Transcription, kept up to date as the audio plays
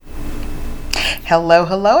Hello,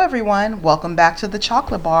 hello, everyone. Welcome back to the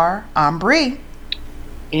Chocolate Bar. I'm Bree,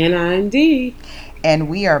 And I'm Dee. and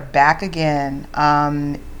we are back again.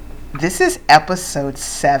 This is episode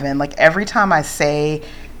 7. Like every time I say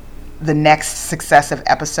the next successive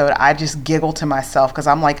episode, I just giggle to myself because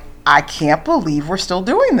I'm like, I can't believe we're still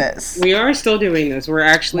doing this. We are still doing this. We're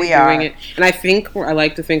actually We doing are. it. And I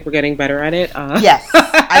like to think we're getting better at it. Yes,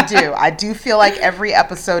 I do. I do feel like every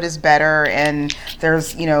episode is better, and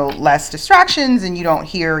there's less distractions, and you don't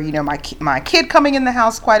hear my kid coming in the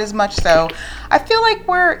house quite as much. So I feel like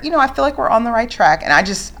we're on the right track, and I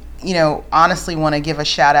just honestly want to give a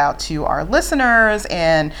shout out to our listeners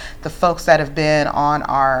and the folks that have been on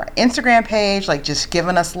our Instagram page, like just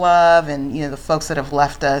giving us love, and the folks that have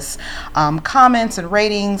left us comments and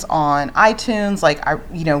ratings on iTunes. Like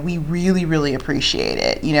we really, really appreciate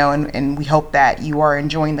it, and we hope that you are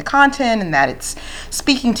enjoying the content and that it's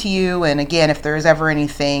speaking to you. And again, if there's ever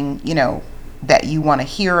anything, that you want to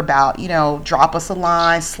hear about, drop us a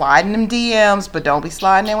line, slide in them DMs, but don't be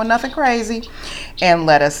sliding in with nothing crazy, and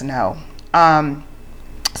let us know.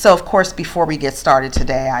 So of course, before we get started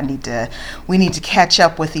today, we need to catch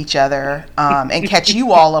up with each other, and catch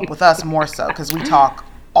you all up with us more so, because we talk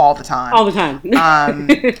all the time. All the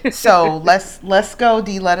time. So let's go,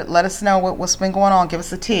 Dee. Let us know what's been going on. Give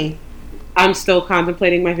us a tea. I'm still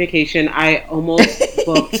contemplating my vacation. I almost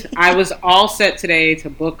booked. I was all set today to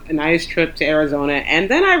book a nice trip to Arizona. And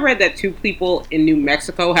then I read that 2 people in New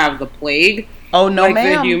Mexico have the plague. Oh, no, like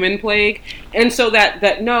ma'am. The human plague. And so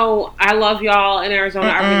no, I love y'all in Arizona.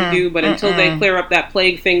 I really do. But until they clear up that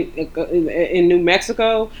plague thing in New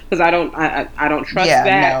Mexico, because I don't trust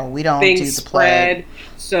that. No, we don't things do the plague. spread.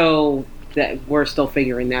 So that we're still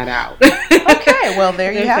figuring that out. Okay, well,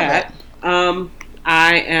 there you have it.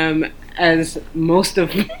 I am, as most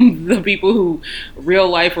of the people who real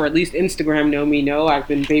life or at least Instagram know, I've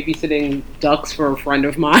been babysitting ducks for a friend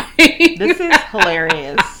of mine. This is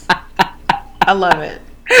hilarious. I love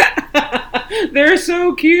it. They're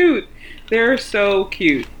so cute. They're so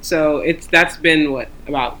cute. So that's been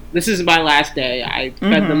this is my last day. I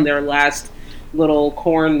fed them their last little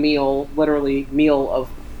corn meal, literally meal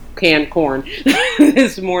of canned corn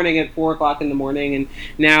this morning at 4:00 in the morning, and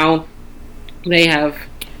now they have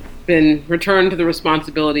been returned to the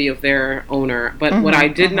responsibility of their owner. But what I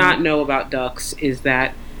did not know about ducks is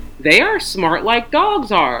that they are smart like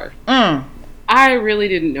dogs are. I really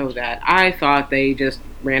didn't know that. I thought they just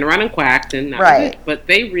ran around and quacked and that was it. But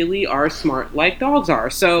they really are smart like dogs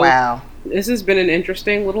are. So wow. This has been an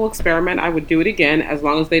interesting little experiment. I would do it again as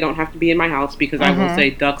long as they don't have to be in my house, because I will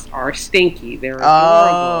say ducks are stinky. They're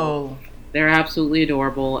adorable. They're absolutely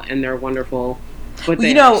adorable and they're wonderful. But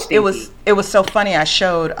it was so funny. I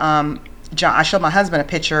showed I showed my husband a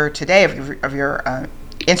picture today of your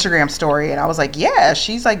Instagram story, and I was like, yeah,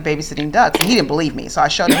 she's like babysitting ducks, and he didn't believe me. So I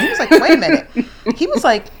showed him. He was like, wait a minute. He was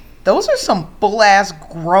like, those are some full ass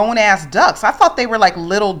grown ass ducks. I thought they were like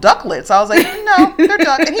little ducklets. I was like, no, they're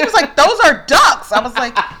ducks. And he was like, those are ducks. I was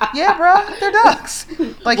like, yeah, bro, they're ducks.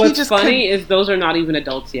 Like, what's funny is those are not even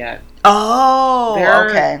adults yet. Oh,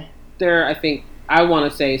 okay. They're, I think, I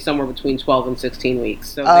want to say somewhere between 12 and 16 weeks.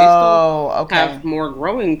 So they still have more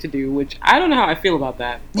growing to do, which I don't know how I feel about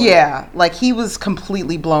that. Yeah, like he was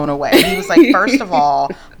completely blown away. He was like, first of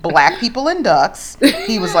all, black people and ducks.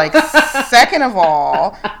 He was like, second of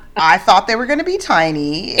all, I thought they were going to be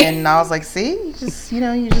tiny. And I was like, see,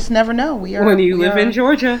 you just never know. When you live in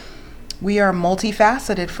Georgia. We are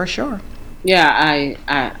multifaceted for sure. Yeah,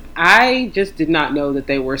 I just did not know that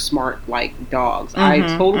they were smart like dogs. I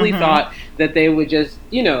totally thought that they would just,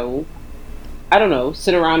 I don't know,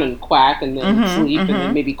 sit around and quack and then sleep and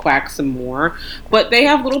then maybe quack some more. But they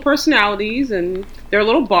have little personalities and they're a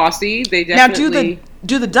little bossy. They definitely... Now,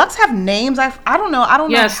 do the ducks have names? I don't know. I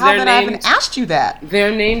don't know how that I haven't asked you that. They're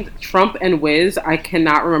named Trump and Wiz. I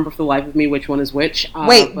cannot remember for the life of me which one is which.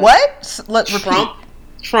 Wait, what? Let's repeat.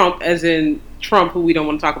 Trump as in Trump, who we don't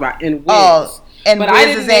want to talk about, and Wiz. Oh, and but Wiz I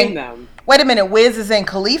didn't name them. Wait a minute, Wiz is in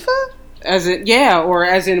Khalifa? Or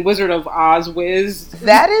as in Wizard of Oz Wiz.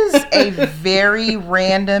 That is a very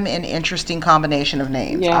random and interesting combination of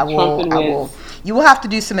names. Yeah, Trump and Wiz. You will have to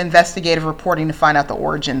do some investigative reporting to find out the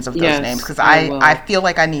origins of those names, because I feel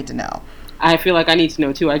like I need to know. I feel like I need to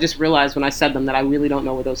know too. I just realized when I said them that I really don't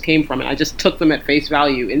know where those came from, and I just took them at face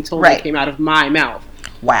value until they came out of my mouth.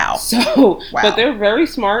 Wow. But they're very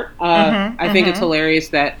smart. I think it's hilarious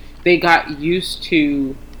that they got used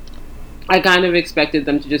to... I kind of expected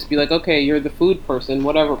them to just be like, okay, you're the food person,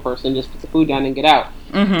 whatever person, just put the food down and get out.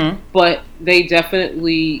 But they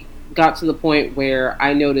definitely got to the point where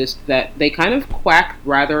I noticed that they kind of quacked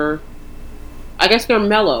rather I guess they're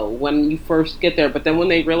mellow when you first get there, but then when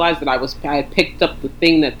they realized that I had picked up the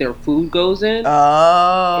thing that their food goes in, it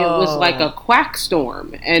was like a quack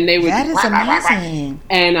storm, and they would. That is amazing.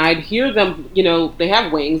 And I'd hear them. You know, they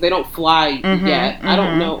have wings. They don't fly yet. I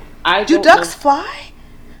don't know. Do ducks fly?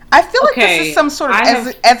 I feel like this is some sort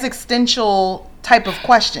of existential type of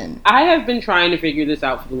question. I have been trying to figure this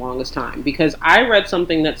out for the longest time because I read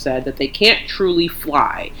something that said that they can't truly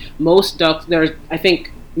fly. Most ducks, there's, I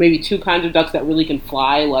think, maybe two kinds of ducks that really can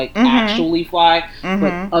fly, like actually fly,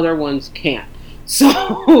 but other ones can't.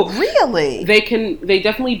 So really, they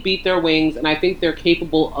definitely beat their wings, and I think they're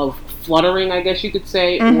capable of fluttering, I guess you could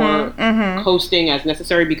say, or coasting as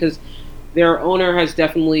necessary, because their owner has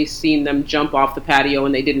definitely seen them jump off the patio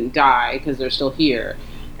and they didn't die because they're still here.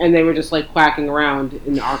 And they were just like quacking around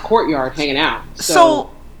in our courtyard hanging out. So,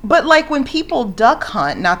 but like when people duck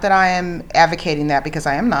hunt, not that I am advocating that because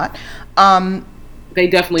I am not. They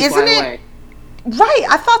definitely fly away. Right.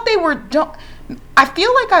 I thought they were. I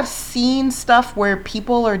feel like I've seen stuff where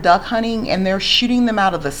people are duck hunting and they're shooting them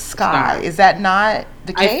out of the sky. Is that not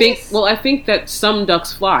the case? I think that some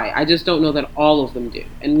ducks fly. I just don't know that all of them do.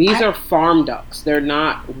 And these are farm ducks. They're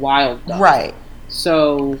not wild ducks. Right.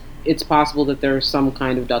 So it's possible that there's some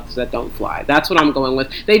kind of ducks that don't fly. That's what I'm going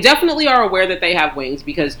with. They definitely are aware that they have wings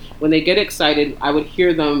because when they get excited, I would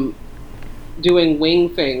hear them doing wing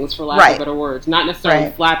things, for lack of better words. Not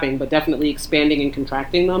necessarily flapping, but definitely expanding and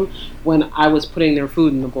contracting them when I was putting their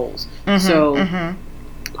food in the bowls. So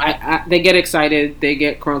they get excited. They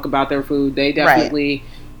get crunk about their food. They definitely...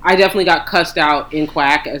 I definitely got cussed out in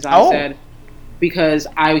quack, as I said, because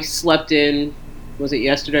I slept in... Was it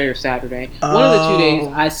yesterday or Saturday? One of the 2 days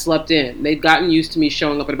I slept in. They'd gotten used to me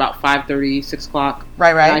showing up at about 5:30, 6 o'clock.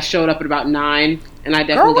 Right. And I showed up at about 9, and I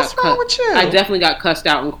definitely I definitely got cussed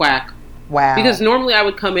out in quack. Wow. Because normally I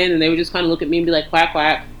would come in and they would just kind of look at me and be like, quack,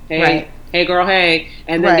 quack, hey, hey girl, hey,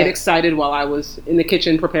 and then get excited while I was in the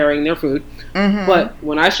kitchen preparing their food. But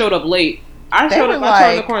when I showed up late, I turned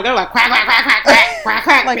the corner, they're like, quack, quack, quack, quack, quack, quack,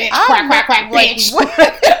 quack, like, bitch, quack, quack, quack, bitch.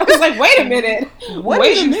 I was like, wait a minute. What are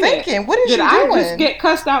you thinking? What is you doing? Did I just get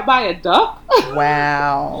cussed out by a duck?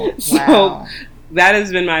 Wow. So that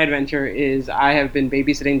has been my adventure, is I have been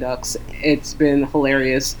babysitting ducks. It's been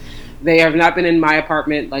hilarious. They have not been in my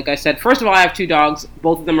apartment. Like I said, first of all, I have 2 dogs.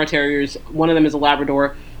 Both of them are terriers. One of them is a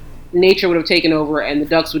Labrador. Nature would have taken over and the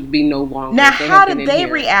ducks would be no longer. Now, how did they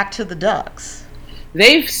react to the ducks?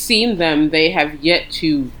 They've seen them. They have yet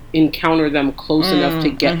to encounter them close enough to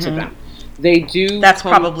get to them. They do. That's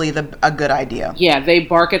probably a good idea. Yeah, they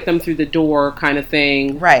bark at them through the door, kind of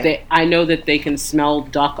thing. Right. I know that they can smell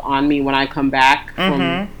duck on me when I come back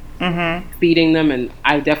from feeding them, and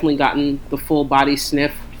I've definitely gotten the full body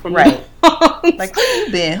sniff from them. Like,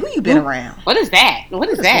 who you been around? What is that? What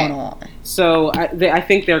is that? Going on? So I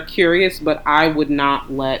think they're curious, but I would not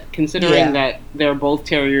considering that they're both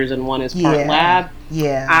terriers and one is part lab.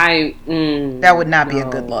 Yeah. That would not be a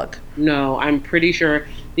good look. No, I'm pretty sure.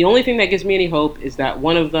 The only thing that gives me any hope is that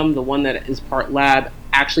one of them, the one that is part lab,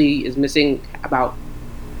 actually is missing about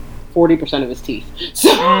 40% of his teeth.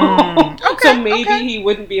 So maybe he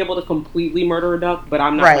wouldn't be able to completely murder a duck, but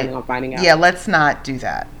I'm not planning on finding out. Yeah, let's not do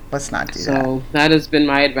that. So that has been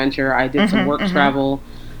my adventure. I did some work travel.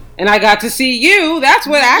 And I got to see you. That's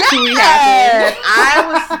what actually happened.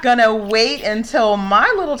 I was going to wait until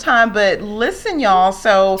my little time. But listen, y'all.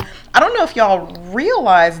 So I don't know if y'all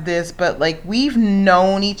realize this, but like we've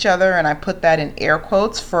known each other, and I put that in air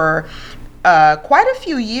quotes, for quite a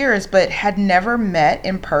few years, but had never met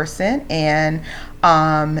in person. And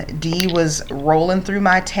Dee was rolling through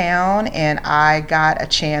my town, and I got a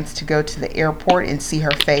chance to go to the airport and see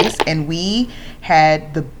her face, and we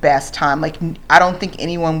had the best time. Like, I don't think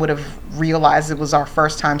anyone would have realized it was our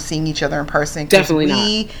first time seeing each other in person. Definitely not.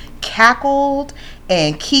 We cackled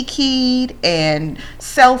and kikied and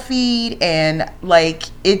selfied, and like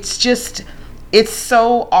it's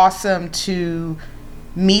so awesome to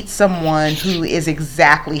meet someone who is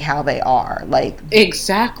exactly how they are. Like,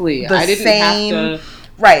 exactly. I didn't have to.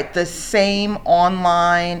 Right, the same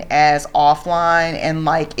online as offline, and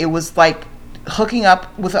like it was like hooking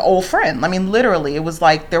up with an old friend. I mean, literally, it was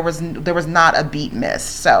like there was not a beat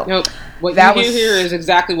missed. So nope. What you hear is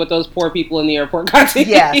exactly what those poor people in the airport got to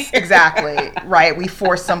hear. Yes, exactly. Right. We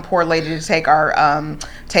forced some poor lady to take our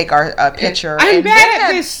picture. I'm bad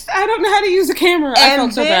at this. I don't know how to use a camera. I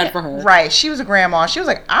felt so bad for her. Right. She was a grandma. She was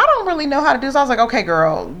like, I don't really know how to do this. I was like, okay,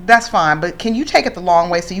 girl, that's fine, but can you take it the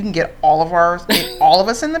long way so you can get all of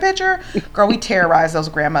us in the picture? Girl, we terrorized those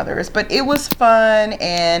grandmothers, but it was fun.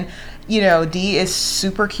 And Dee is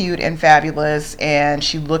super cute and fabulous, and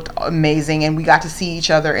she looked amazing, and we got to see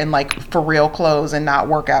each other in like for real clothes and not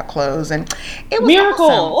workout clothes, and it was Miracle.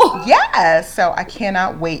 Awesome. Yeah, so I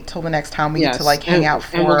cannot wait till the next time we get to like hang out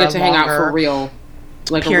for and we'll get to hang out for real,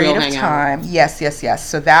 like period a real of time. Yes.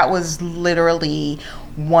 So that was literally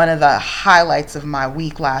one of the highlights of my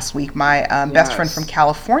week last week. My best friend from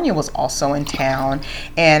California was also in town,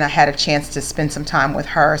 and I had a chance to spend some time with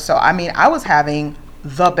her. So I mean, I was having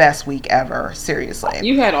the best week ever. Seriously,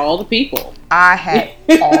 you had all the people. I had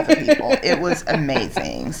all the people. It was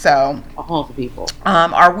amazing. So all the people.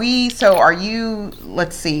 Are you?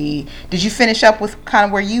 Let's see. Did you finish up with kind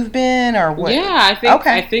of where you've been, or what? Yeah,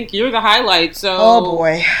 I think you're the highlight. So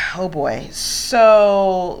oh boy.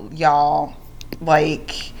 So y'all,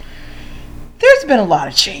 like, there's been a lot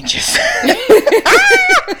of changes.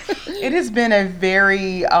 It has been a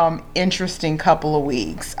very interesting couple of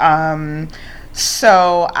weeks.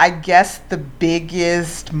 So I guess the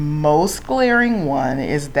biggest, most glaring one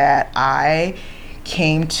is that I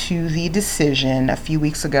came to the decision a few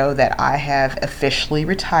weeks ago that I have officially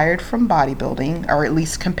retired from bodybuilding, or at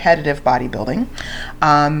least competitive bodybuilding.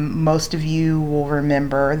 Most of you will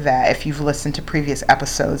remember that if you've listened to previous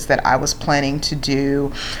episodes that I was planning to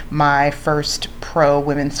do my first pro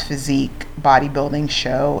women's physique bodybuilding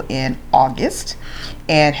show in August,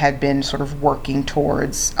 and had been sort of working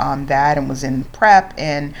towards that, and was in prep,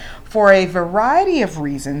 and for a variety of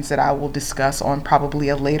reasons that I will discuss on probably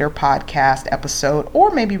a later podcast episode,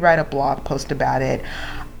 or maybe write a blog post about it,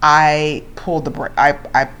 I pulled the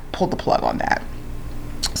plug on that.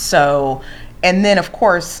 So, and then of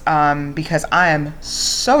course, because I am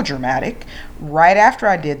so dramatic, right after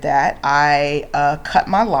I did that, I cut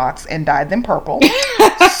my locks and dyed them purple.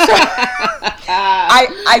 So,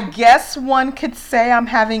 I guess one could say I'm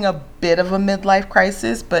having a bit of a midlife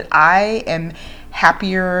crisis, but I am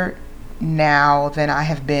happier now than I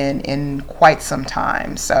have been in quite some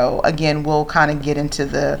time. So again, we'll kind of get into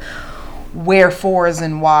the wherefores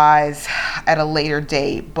and whys at a later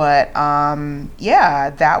date, but yeah,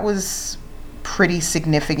 that was pretty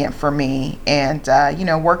significant for me. And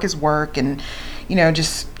work is work, and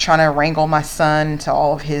just trying to wrangle my son to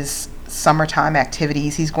all of his summertime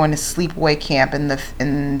activities. He's going to sleepaway camp in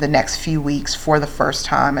the next few weeks for the first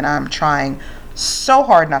time, and I'm trying so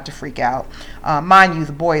hard not to freak out. Mind you,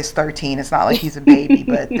 the boy is 13. It's not like he's a baby,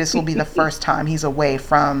 but this will be the first time he's away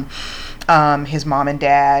from his mom and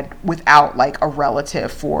dad without like a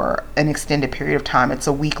relative for an extended period of time. It's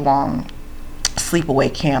a week-long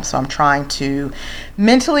sleepaway camp, so I'm trying to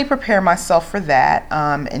mentally prepare myself for that,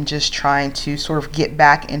 and just trying to sort of get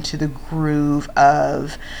back into the groove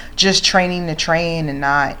of just training to train, and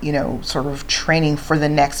not sort of training for the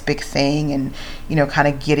next big thing, and kind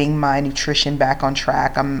of getting my nutrition back on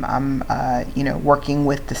track. I'm working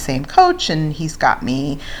with the same coach, and he's got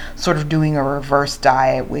me sort of doing a reverse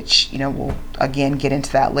diet, which we'll again get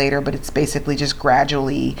into that later, but it's basically just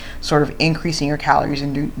gradually sort of increasing your calories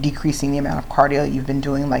and decreasing the amount of cardio you've been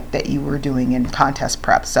doing, like that you were doing in contest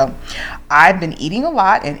prep. So I've been eating a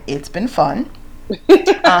lot, and it's been fun. But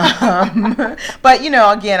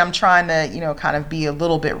again, I'm trying to kind of be a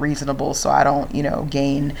little bit reasonable, so I don't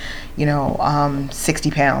gain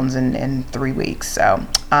 60 pounds in 3 weeks. So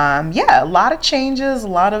yeah, a lot of changes, a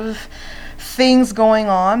lot of things going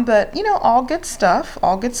on, but all good stuff.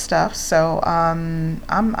 So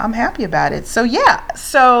I'm happy about it. So yeah,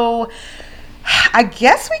 so I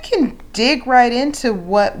guess we can dig right into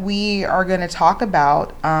what we are going to talk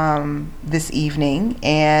about this evening.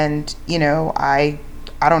 And I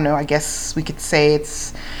don't know, I guess we could say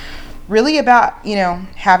it's really about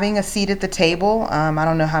having a seat at the table. I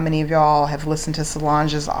don't know how many of y'all have listened to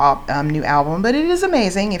Solange's new album, but it is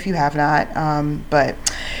amazing if you have not. But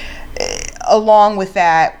along with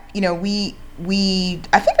that, we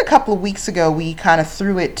I think a couple of weeks ago we kind of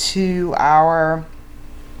threw it to our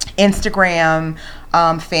Instagram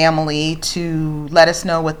family to let us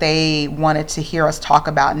know what they wanted to hear us talk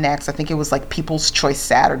about next. I think it was like People's Choice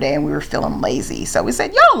Saturday, and we were feeling lazy, so we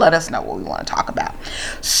said, y'all let us know what we want to talk about.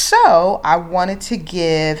 So I wanted to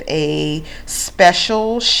give a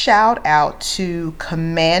special shout out to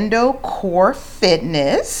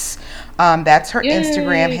CommandoCoreFitness. That's her Yay.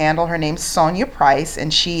 Instagram handle. Her name's Sonia Price,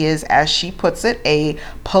 and she is, as she puts it, a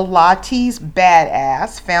Pilates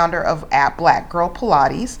badass, founder of at Black Girl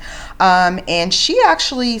Pilates. And she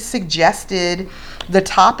actually suggested the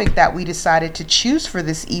topic that we decided to choose for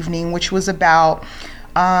this evening, which was about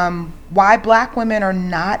why Black women are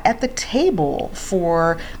not at the table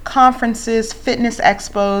for conferences, fitness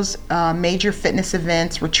expos, major fitness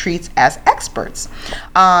events, retreats as experts.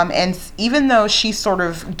 And even though she sort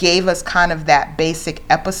of gave us kind of that basic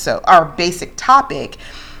episode or basic topic,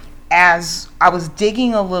 as I was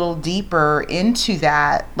digging a little deeper into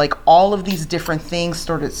that, like all of these different things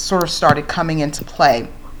sort of started coming into play.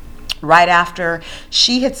 Right after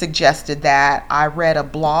she had suggested that, I read a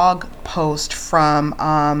blog post from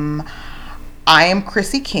I am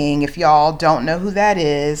Chrissy King. If y'all don't know who that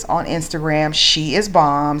is, on Instagram, she is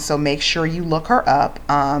bomb. So make sure you look her up,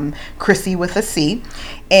 Chrissy with a C.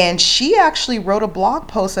 And she actually wrote a blog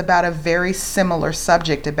post about a very similar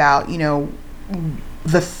subject about, you know,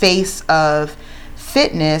 the face of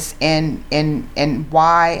fitness and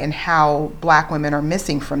why and how Black women are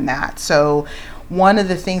missing from that. So one of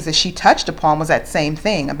the things that she touched upon was that same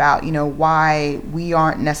thing about, you know, why we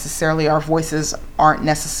aren't necessarily, our voices aren't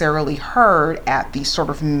necessarily heard at these sort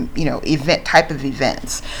of, you know, type of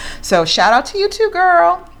events. So shout out to you too,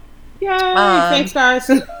 girl. Yay, thanks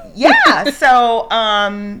guys. Yeah. So,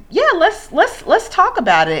 let's talk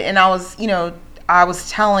about it. And I was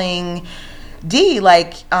telling Dee,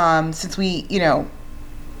 like, since we, you know,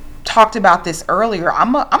 talked about this earlier,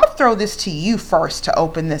 I'm gonna throw this to you first to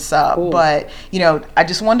open this up. Cool. But, you know, I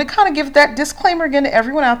just wanted to kind of give that disclaimer again to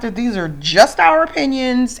everyone out there. These are just our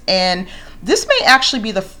opinions, and this may actually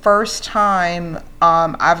be the first time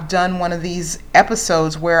I've done one of these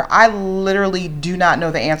episodes where I literally do not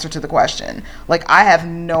know the answer to the question. Like, I have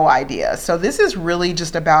no idea. So this is really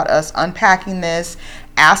just about us unpacking this,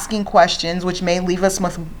 asking questions, which may leave us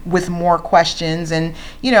with more questions and,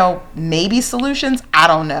 you know, maybe solutions. I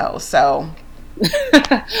don't know. So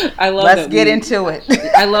let's get into it.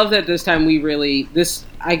 I love that this time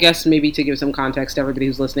I guess maybe to give some context to everybody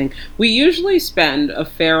who's listening, we usually spend a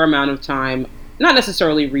fair amount of time, not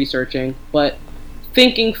necessarily researching, but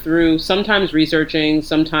thinking through, sometimes researching,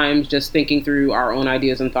 sometimes just thinking through our own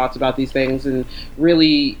ideas and thoughts about these things, and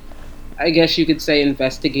really, I guess you could say,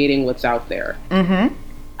 investigating what's out there. Mm-hmm.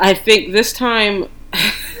 I think this time,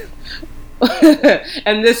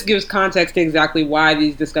 and this gives context to exactly why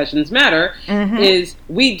these discussions matter, mm-hmm. is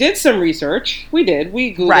we did some research. We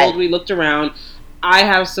Googled, right. We looked around. I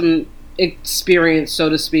have some experience, so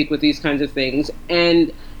to speak, with these kinds of things.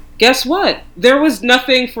 And guess what? There was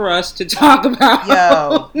nothing for us to talk about.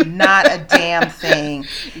 Yo, not a damn thing.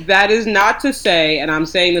 That is not to say, and I'm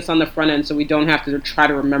saying this on the front end so we don't have to try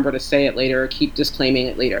to remember to say it later or keep disclaiming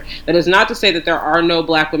it later. That is not to say that there are no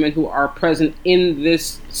Black women who are present in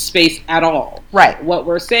this space at all. Right. What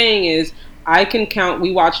we're saying is, I can count,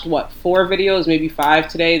 we watched, 4 videos, maybe 5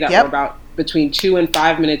 today, that were about between 2 and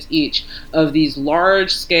 5 minutes each of these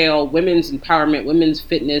large-scale women's empowerment, women's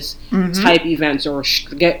fitness mm-hmm. type events, or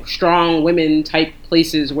get strong women type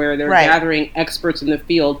places where they're gathering experts in the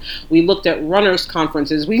field. We looked at runners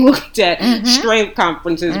conferences. We looked at mm-hmm. strength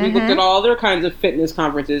conferences. Mm-hmm. We looked at all other kinds of fitness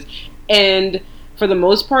conferences. And for the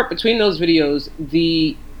most part, between those videos,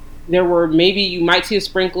 there were, maybe you might see a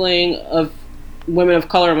sprinkling of women of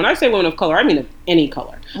color. And when I say women of color, I mean of any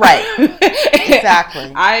color. Right.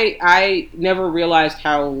 Exactly. I never realized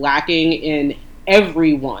how lacking in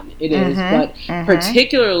everyone it is, mm-hmm, but mm-hmm.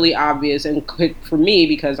 particularly obvious, and for me,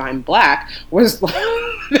 because I'm Black, was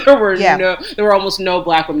there were almost no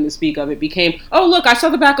Black women to speak of. It became, oh look, I saw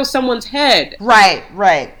the back of someone's head.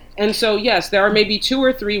 Right. And so, yes, there are maybe 2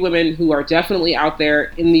 or 3 women who are definitely out there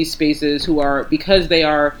in these spaces who are, because they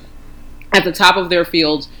are at the top of their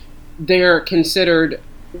fields, they're considered,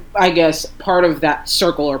 I guess, part of that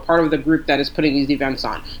circle or part of the group that is putting these events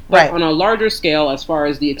on. But on a larger scale, as far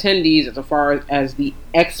as the attendees, as far as the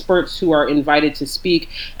experts who are invited to speak,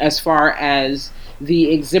 as far as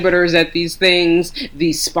the exhibitors at these things,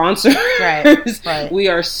 the sponsors, we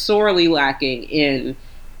are sorely lacking in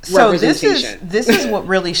representation. So this is what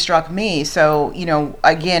really struck me. So, you know,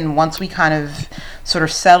 again, once we kind of sort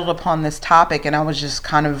of settled upon this topic, and I was just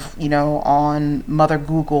kind of, you know, on Mother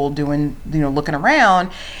Google doing, you know, looking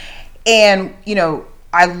around, and, you know,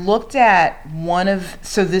 I looked at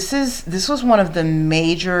this was one of the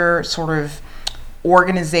major sort of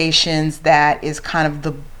organizations that is kind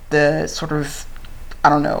of the sort of, I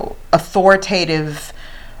don't know, authoritative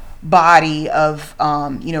body of,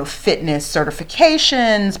 you know, fitness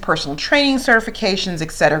certifications, personal training certifications,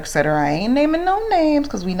 et cetera, et cetera. I ain't naming no names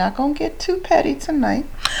because we're not going to get too petty tonight.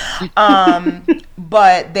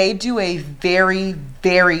 But they do a very,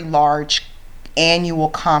 very large annual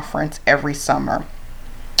conference every summer.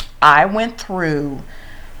 I went through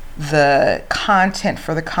the content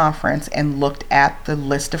for the conference and looked at the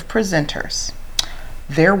list of presenters.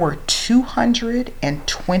 there were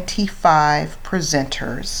 225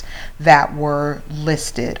 presenters that were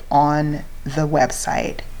listed on the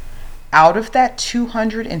website. Out of that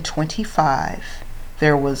 225,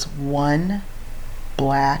 there was one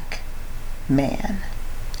black man.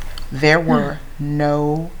 There were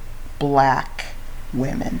no black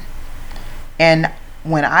women. And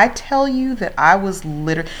when I tell you that I was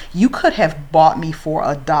literally, you could have bought me for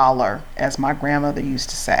 $1, as my grandmother used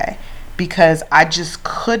to say, because I just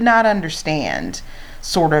could not understand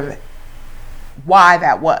sort of why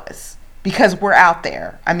that was. Because we're out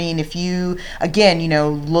there. I mean, if you, again,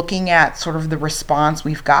 looking at sort of the response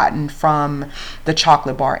we've gotten from the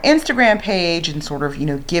Chocolate Bar Instagram page and sort of,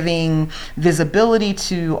 giving visibility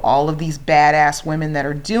to all of these badass women that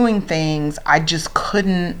are doing things, I just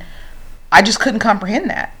couldn't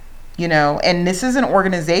comprehend that. And this is an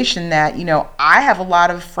organization that, I have a lot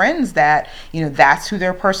of friends that, that's who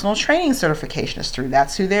their personal training certification is through.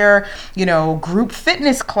 That's who their, group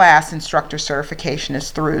fitness class instructor certification is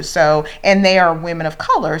through. So, and they are women of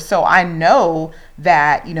color. So I know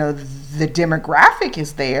that, the demographic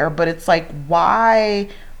is there, but it's like, why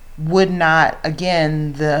would not,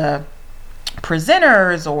 again, the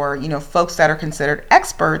presenters or, folks that are considered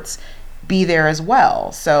experts be there as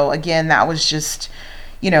well? So again, that was just,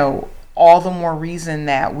 all the more reason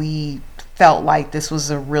that we felt like this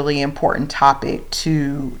was a really important topic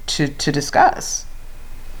to discuss.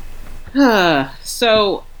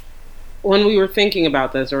 So when we were thinking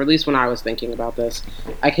about this, or at least when I was thinking about this,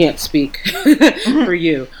 I can't speak for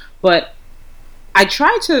you, but I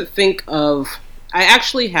tried to think of, I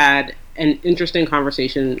actually had an interesting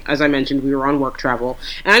conversation. As I mentioned, we were on work travel,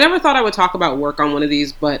 and I never thought I would talk about work on one of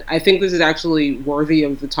these, but I think this is actually worthy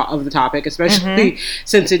of the topic, especially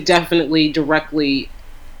since it definitely directly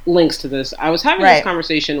links to this. I was having this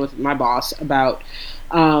conversation with my boss about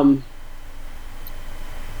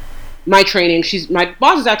my training. My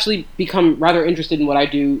boss has actually become rather interested in what I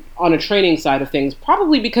do on a training side of things,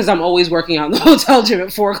 probably because I'm always working out in the hotel gym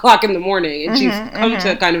at 4 o'clock in the morning, and she's come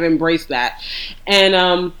to kind of embrace that.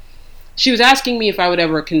 And she was asking me if I would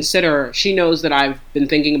ever consider, she knows that I've been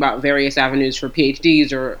thinking about various avenues for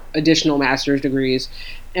PhDs or additional master's degrees,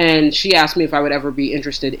 and she asked me if I would ever be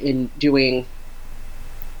interested in doing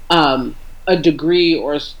a degree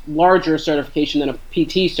or larger certification than a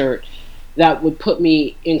PT cert that would put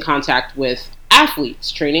me in contact with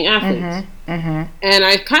athletes, training athletes. And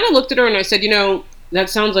I kind of looked at her and I said, that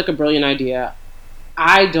sounds like a brilliant idea.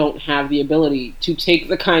 I don't have the ability to take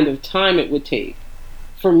the kind of time it would take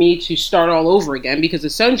for me to start all over again, because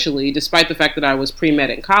essentially, despite the fact that I was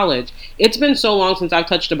pre-med in college, it's been so long since I've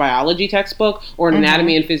touched a biology textbook or an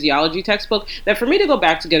anatomy and physiology textbook that for me to go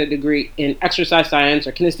back to get a degree in exercise science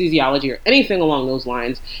or kinesthesiology or anything along those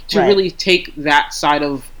lines to really take that side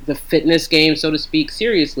of the fitness game, so to speak,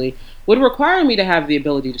 seriously, would require me to have the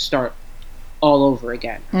ability to start all over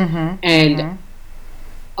again. And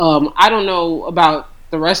I don't know about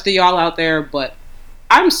the rest of y'all out there, but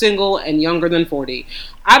I'm single and younger than 40.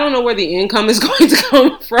 I don't know where the income is going to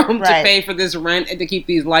come from to pay for this rent and to keep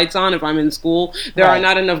these lights on if I'm in school. There are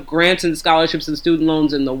not enough grants and scholarships and student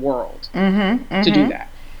loans in the world to do that.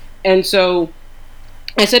 And so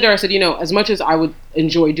I said to her, I said, as much as I would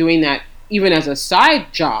enjoy doing that, even as a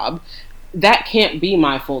side job, that can't be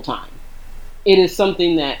my full time. It is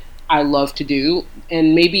something that I love to do.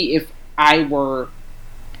 And maybe if I were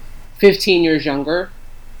 15 years younger,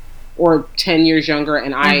 or 10 years younger,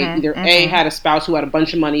 and I either A, had a spouse who had a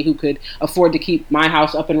bunch of money who could afford to keep my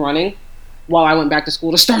house up and running while I went back to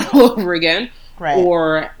school to start all over again,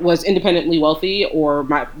 or was independently wealthy or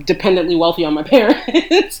dependently wealthy on my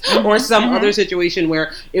parents, or some other situation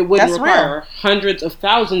where it would require hundreds of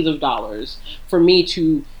thousands of dollars for me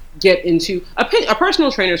to get into a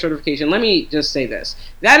personal trainer certification. Let me just say this.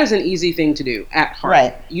 That is an easy thing to do at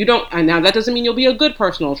heart. You don't, and now that doesn't mean you'll be a good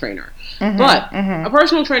personal trainer, but a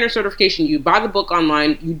personal trainer certification, you buy the book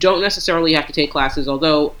online. You don't necessarily have to take classes,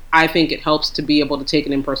 although I think it helps to be able to take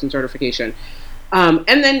an in-person certification. And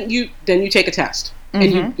then you take a test.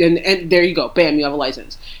 And there you go, bam, you have a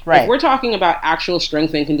license. If we're talking about actual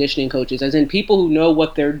strength and conditioning coaches, as in people who know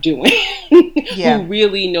what they're doing, who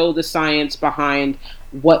really know the science behind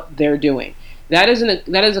what they're doing, that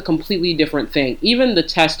is a completely different thing. Even the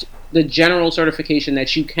test, the general certification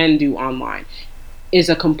that you can do online, is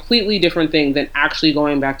a completely different thing than actually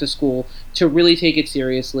going back to school to really take it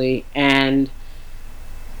seriously and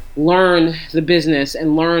learn the business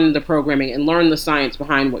and learn the programming and learn the science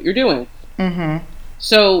behind what you're doing.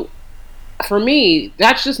 So for me,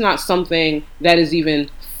 that's just not something that is even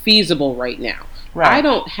feasible right now. Right. I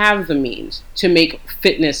don't have the means to make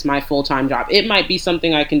fitness my full-time job. It might be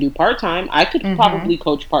something I can do part-time. I could probably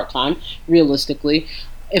coach part-time, realistically,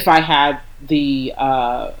 if I had the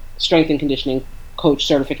strength and conditioning coach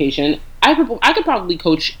certification. I could probably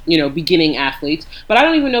coach, beginning athletes, but I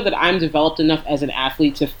don't even know that I'm developed enough as an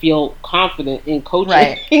athlete to feel confident in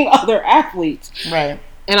coaching other athletes. Right.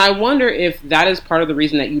 And I wonder if that is part of the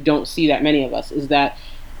reason that you don't see that many of us, is that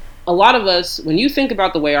a lot of us, when you think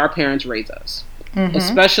about the way our parents raise us,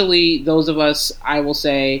 especially those of us, I will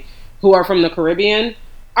say, who are from the Caribbean,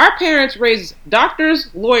 our parents raised doctors,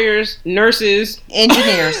 lawyers, nurses,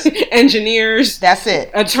 engineers. That's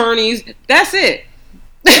it. Attorneys. That's it.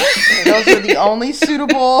 Those are the only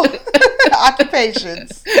suitable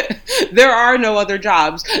occupations. There are no other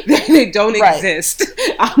jobs. They don't exist.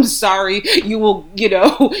 I'm sorry. You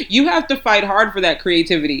have to fight hard for that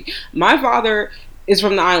creativity. My father is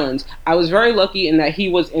from the islands. I was very lucky in that he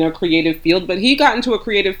was in a creative field, but he got into a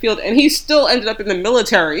creative field and he still ended up in the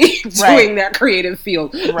military doing that creative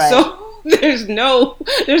field. Right. So there's not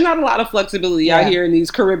a lot of flexibility out here in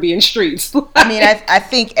these Caribbean streets. I mean, I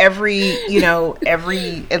think every,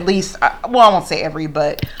 at least, well, I won't say every,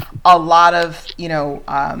 but a lot of,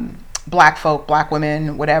 black folk, black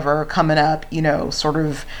women, whatever, coming up, sort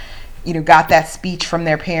of, got that speech from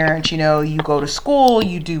their parents, you go to school,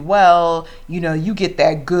 you do well, you get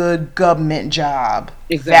that good government job.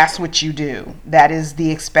 Exactly. That's what you do. That is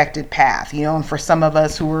the expected path, and for some of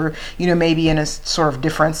us who are, maybe in a sort of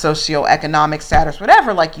different socioeconomic status,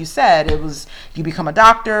 whatever, like you said, it was, you become a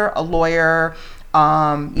doctor, a lawyer,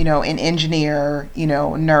 an engineer,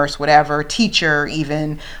 nurse, whatever, teacher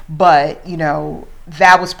even, but,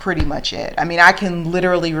 that was pretty much it. I mean, I can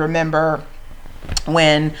literally remember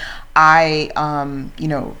when I,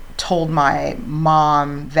 told my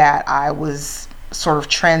mom that I was sort of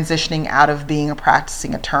transitioning out of being a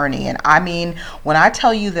practicing attorney. And I mean, when I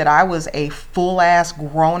tell you that I was a full-ass,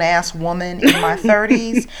 grown-ass woman in my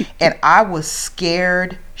 30s, and I was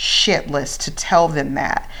scared shitless to tell them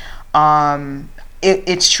that,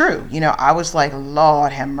 it's true. I was like,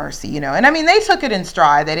 Lord have mercy, and I mean, they took it in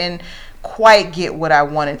stride. They didn't quite get what I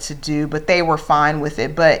wanted to do, but they were fine with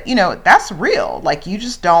it. But that's real. Like, you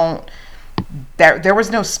just don't. There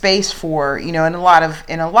was no space for in a lot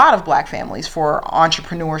of black families for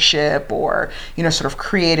entrepreneurship or sort of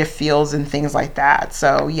creative fields and things like that.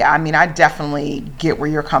 So yeah, I mean, I definitely get where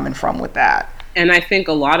you're coming from with that. And I think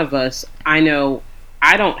a lot of us, I know,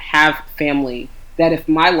 I don't have family that if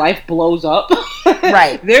my life blows up,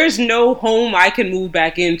 there's no home I can move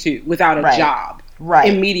back into without a job.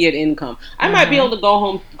 Immediate income. I might be able to go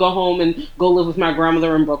home and go live with my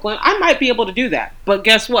grandmother in Brooklyn. I might be able to do that. But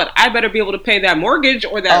guess what? I better be able to pay that mortgage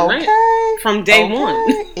or that rent from day one.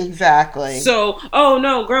 Exactly. So, oh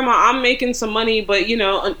no, grandma, I'm making some money, but get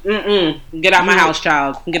out my house,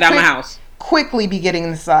 child. Get out my house. Quickly be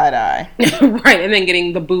getting the side eye. Right, and then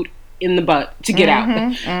getting the boot in the butt to get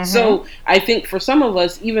out. So I think for some of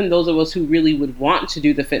us, even those of us who really would want to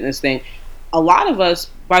do the fitness thing, a lot of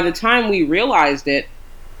us, by the time we realized it,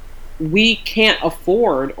 we can't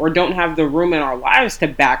afford or don't have the room in our lives to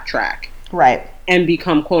backtrack. Right. And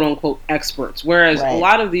become quote unquote experts. Whereas a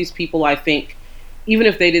lot of these people, I think, even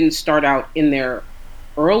if they didn't start out in their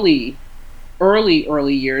early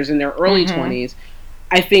years, in their early 20s,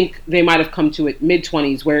 I think they might have come to it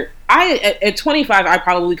mid-20s, where at 25, I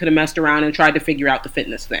probably could have messed around and tried to figure out the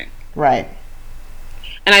fitness thing. Right.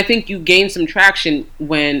 And I think you gain some traction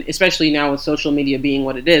when, especially now with social media being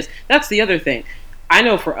what it is. That's the other thing. I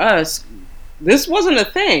know for us, this wasn't a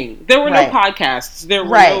thing. There were no podcasts. There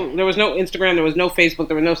was no Instagram. There was no Facebook.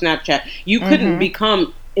 There was no Snapchat. You couldn't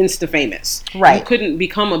become Insta famous. Right. You couldn't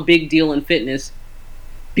become a big deal in fitness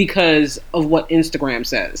because of what Instagram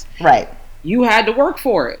says. Right. You had to work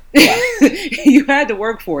for it. Yeah. You had to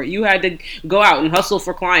work for it. You had to go out and hustle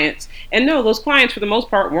for clients. And no, those clients for the most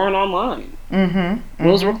part weren't online.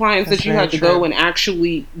 Those were clients that you had to go and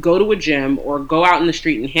actually go to a gym or go out in the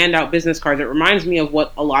street and hand out business cards. It reminds me of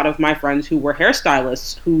what a lot of my friends who were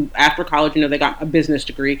hairstylists, who after college, they got a business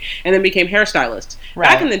degree and then became hairstylists. Right.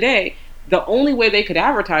 Back in the day, the only way they could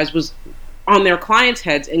advertise was on their clients'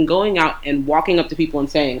 heads and going out and walking up to people and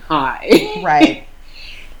saying hi. Right.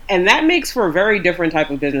 And that makes for a very different type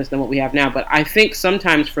of business than what we have now. But I think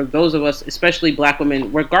sometimes for those of us, especially black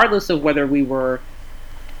women, regardless of whether we were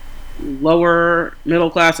lower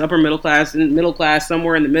middle class, upper middle class, and middle class,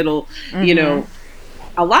 somewhere in the middle,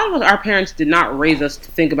 a lot of us, our parents did not raise us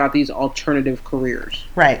to think about these alternative careers.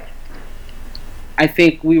 Right. I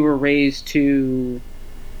think we were raised to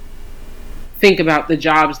think about the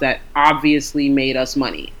jobs that obviously made us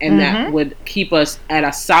money and that would keep us at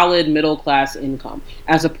a solid middle class income,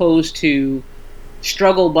 as opposed to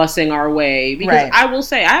struggle busing our way. Because I will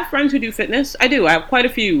say, I have friends who do fitness. I have quite a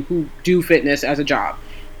few who do fitness as a job.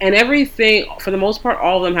 And everything, for the most part,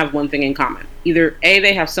 all of them have one thing in common. Either A,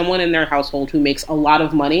 they have someone in their household who makes a lot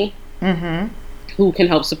of money, who can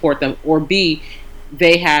help support them, or B,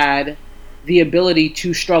 they had the ability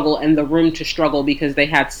to struggle and the room to struggle because they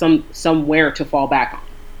had somewhere to fall back on.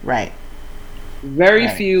 Right. Very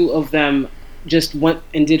few of them just went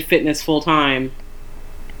and did fitness full time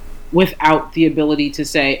without the ability to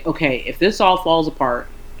say, okay, if this all falls apart,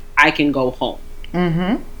 I can go home.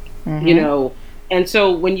 You know, and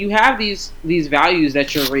so when you have these values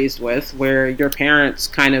that you're raised with, where your parents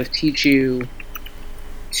kind of teach you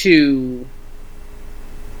to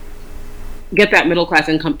get that middle class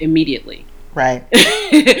income immediately. Right.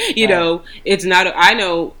 You know, it's not, I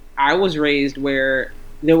know I was raised where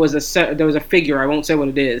there was a figure, I won't say what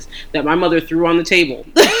it is, that my mother threw on the table.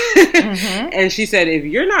 And she said, if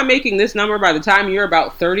you're not making this number by the time you're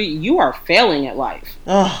about 30, you are failing at life.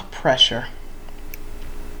 Oh, pressure.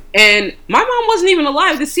 And my mom wasn't even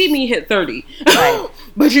alive to see me hit 30. Right.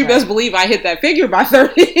 But you best believe I hit that figure by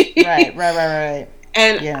 30. Right.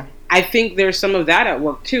 And I think there's some of that at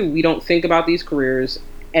work too. We don't think about these careers,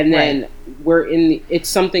 and then it's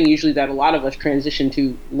something usually that a lot of us transition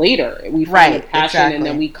to later. We find a passion, and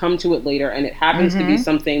then we come to it later, and it happens to be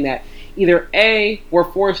something that either A, we're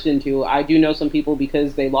forced into. I do know some people,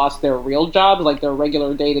 because they lost their real jobs, like their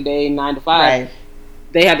regular day-to-day 9 to 5.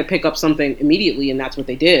 They had to pick up something immediately, and that's what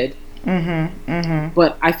they did.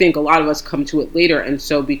 But I think a lot of us come to it later, and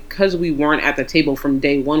so because we weren't at the table from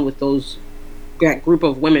day one with that group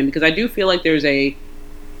of women, because I do feel like there's I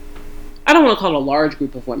don't want to call it a large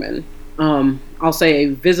group of women. I'll say a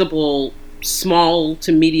visible, small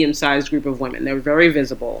to medium-sized group of women. They're very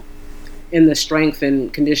visible in the strength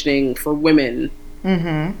and conditioning for women.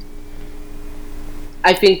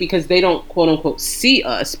 I think because they don't, quote unquote, see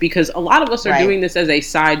us, because a lot of us are doing this as a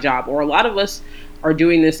side job, or a lot of us are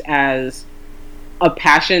doing this as a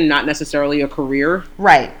passion, not necessarily a career.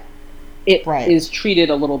 It is treated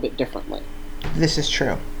a little bit differently. This is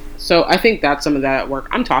true. So I think that's some of that at work.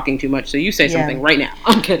 I'm talking too much, so you say something right now.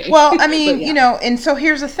 I'm kidding. Well, I mean, you know, and so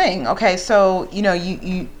here's the thing. Okay, so, you know,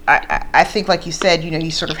 I think, like you said, you know,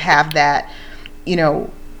 you sort of have that, you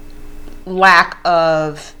know, lack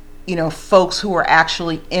of, you know, folks who are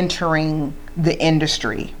actually entering the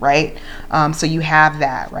industry, right? So you have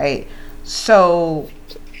that, right? So,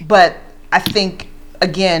 but I think,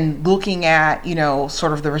 again, looking at, you know,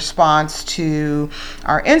 sort of the response to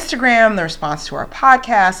our Instagram, the response to our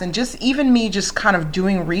podcast, and just even me just kind of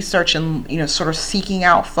doing research and, you know, sort of seeking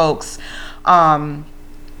out folks,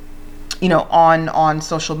 you know, on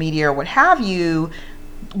social media or what have you,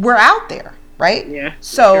 we're out there. Right? Yeah.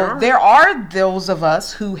 So there are those of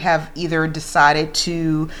us who have either decided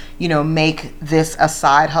to, you know, make this a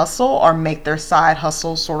side hustle, or make their side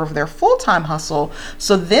hustle sort of their full-time hustle.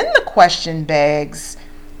 So then the question begs,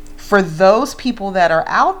 for those people that are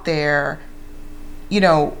out there, you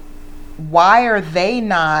know, why are they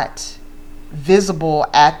not visible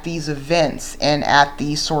at these events and at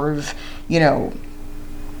these sort of, you know,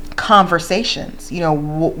 conversations? You know,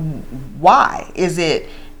 why is it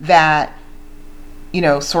that, you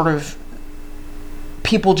know, sort of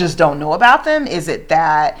people just don't know about them? Is it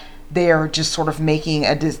that they're just sort of making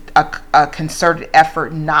a concerted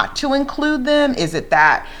effort not to include them? Is it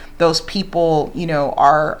that those people, you know,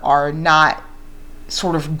 are not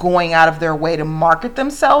sort of going out of their way to market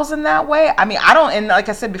themselves in that way? I mean, I don't, and like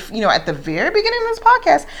I said before, you know, at the very beginning of this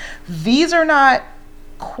podcast, these are not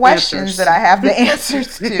questions that I have the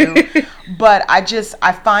answers to, but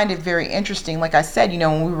I find it very interesting. Like I said, you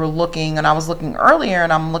know, when we were looking, and I was looking earlier,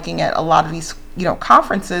 and I'm looking at a lot of these, you know,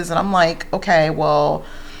 conferences, and I'm like, okay, well,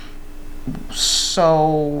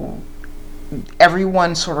 so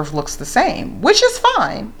everyone sort of looks the same, which is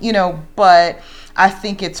fine, you know, but I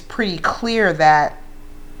think it's pretty clear that,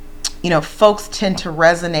 you know, folks tend to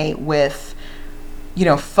resonate with, you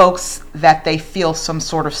know, folks that they feel some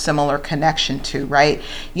sort of similar connection to, right?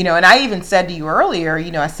 You know, and I even said to you earlier,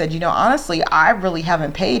 you know, I said, you know, honestly, I really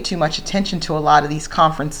haven't paid too much attention to a lot of these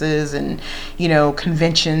conferences and, you know,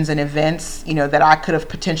 conventions and events, you know, that I could have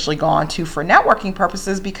potentially gone to for networking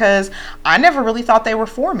purposes, because I never really thought they were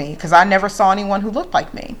for me, because I never saw anyone who looked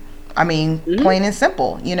like me. I mean, plain and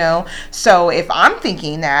simple, you know? So if I'm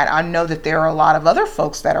thinking that, I know that there are a lot of other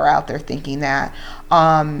folks that are out there thinking that,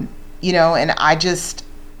 you know, and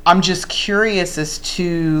I'm just curious as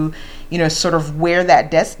to, you know, sort of where that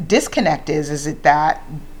disconnect is. Is it that,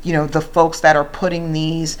 you know, the folks that are putting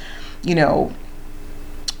these, you know,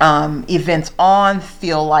 events on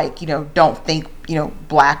feel like, don't think,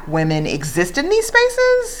 Black women exist in these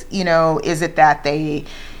spaces? Is it that they,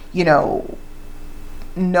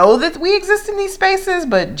 know that we exist in these spaces,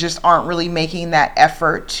 but just aren't really making that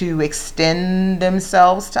effort to extend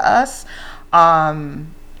themselves to us? Or,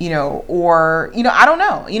 I don't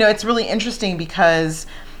know. It's really interesting because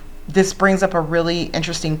this brings up a really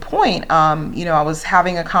interesting point. I was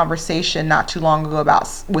having a conversation not too long ago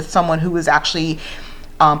with someone who was actually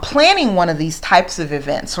planning one of these types of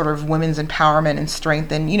events, sort of women's empowerment and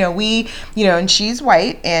strength. And, and she's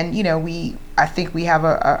white, and, I think we have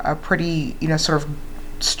a pretty, sort of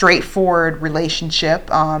straightforward relationship,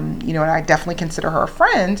 and I definitely consider her a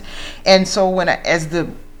friend. And so as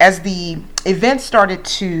the event started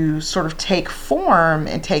to sort of take form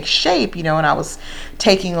and take shape, and I was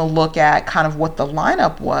taking a look at kind of what the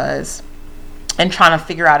lineup was and trying to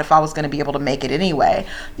figure out if I was going to be able to make it anyway,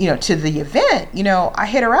 to the event, I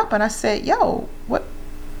hit her up and I said, yo, what?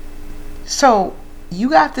 So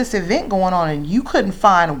you got this event going on and you couldn't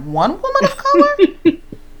find one woman of color?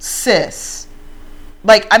 Sis.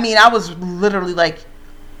 I was literally like,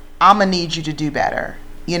 I'm going to need you to do better,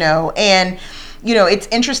 and, it's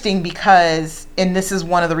interesting because, and this is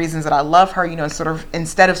one of the reasons that I love her, sort of,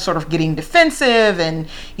 instead of sort of getting defensive and,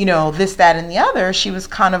 this, that, and the other, she was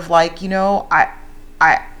kind of like,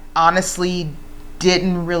 I honestly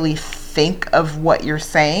didn't really think of what you're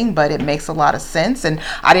saying, but it makes a lot of sense. And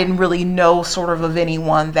I didn't really know sort of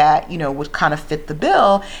anyone that, would kind of fit the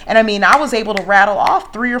bill. And I was able to rattle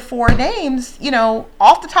off 3 or 4 names,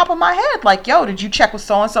 off the top of my head, like, yo, did you check with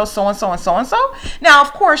so-and-so, so-and-so, and so-and-so? Now,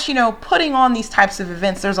 of course, putting on these types of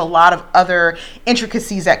events, there's a lot of other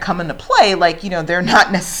intricacies that come into play. Like, they're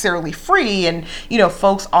not necessarily free, and,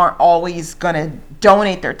 folks aren't always going to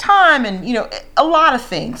donate their time and, a lot of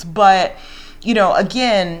things. But,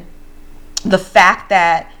 again, the fact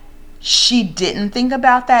that she didn't think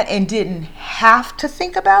about that and didn't have to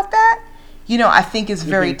think about that, I think is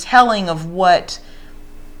very telling of what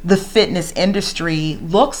the fitness industry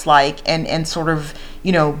looks like, and sort of,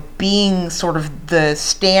 being sort of the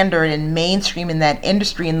standard and mainstream in that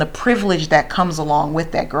industry, and the privilege that comes along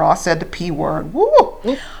with that. Girl, I said the P word.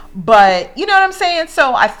 Woo! But you know what I'm saying?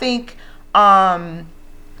 So I think,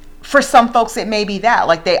 for some folks, it may be that,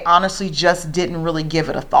 like, they honestly just didn't really give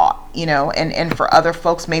it a thought, and for other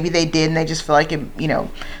folks, maybe they did, and they just feel like,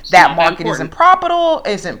 that market isn't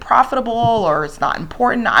profitable, or it's not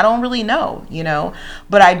important. I don't really know,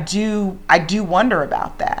 but I do wonder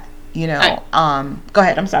about that, go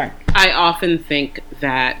ahead. I'm sorry. I often think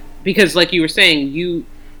that, because like you were saying, you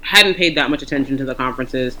hadn't paid that much attention to the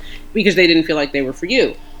conferences because they didn't feel like they were for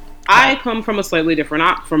you. I come from a slightly different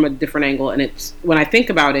angle, and it's, when I think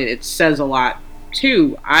about it, it says a lot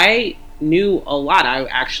too. I knew a lot. I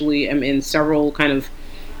actually am in several kind of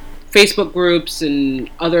Facebook groups and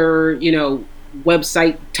other,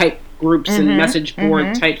 website type groups and message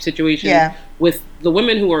board type situations with the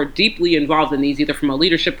women who are deeply involved in these, either from a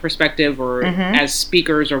leadership perspective or as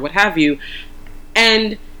speakers or what have you.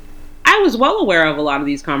 And I was well aware of a lot of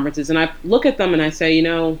these conferences, and I look at them and I say,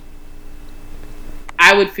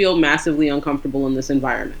 I would feel massively uncomfortable in this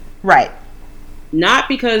environment. Right. Not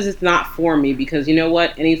because it's not for me, because you know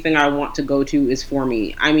what? Anything I want to go to is for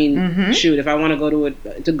me. Shoot, if I want to go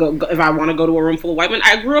to a room full of white women,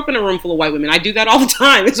 I grew up in a room full of white women. I do that all the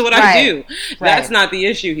time. It's what I do. That's not the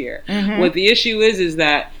issue here. What the issue is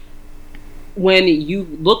that when you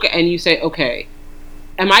look and you say, okay,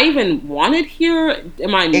 am I even wanted here?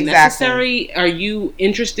 Am I necessary? Are you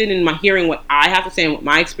interested in hearing what I have to say and what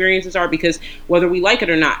my experiences are? Because whether we like it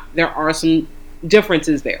or not, there are some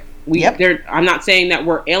differences there. I'm not saying that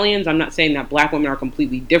we're aliens. I'm not saying that Black women are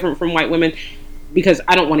completely different from white women, because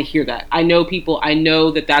I don't want to hear that. I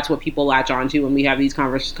know that that's what people latch onto when we have these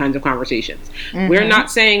kinds of conversations. We're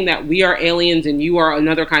not saying that we are aliens and you are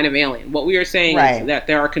another kind of alien. What we are saying is that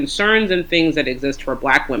there are concerns and things that exist for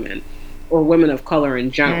Black women, or women of color in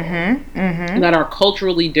general, that are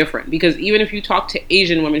culturally different. Because even if you talk to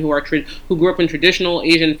Asian women who grew up in traditional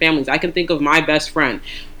Asian families, I can think of my best friend.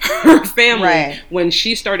 Her family, when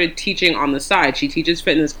she started teaching on the side, she teaches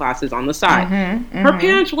fitness classes on the side. Her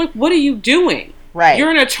parents were like, "What are you doing? Right.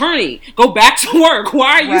 You're an attorney. Go back to work.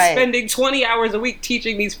 Why are you spending 20 hours a week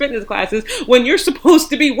teaching these fitness classes when you're supposed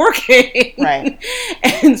to be working?" Right.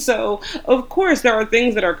 And so, of course, there are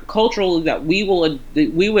things that are cultural that we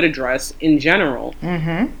would address in general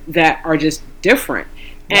that are just different.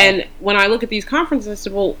 Right. And when I look at these conferences, I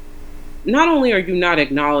said, well, not only are you not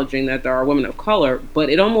acknowledging that there are women of color, but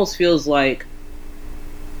it almost feels like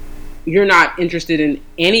you're not interested in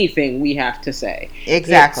anything we have to say.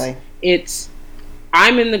 Exactly. It's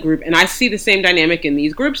I'm in the group, and I see the same dynamic in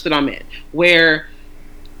these groups that I'm in, where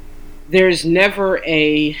there's never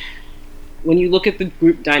when you look at the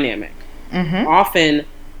group dynamic, often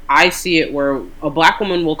I see it where a black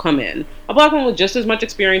woman will come in, a black woman with just as much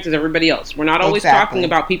experience as everybody else. We're not always talking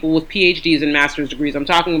about people with PhDs and master's degrees. I'm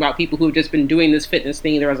talking about people who have just been doing this fitness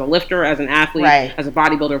thing either as a lifter, as an athlete, as a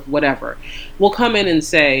bodybuilder, whatever. Will come in and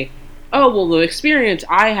say, oh, well, the experience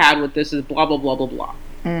I had with this is blah, blah, blah, blah, blah.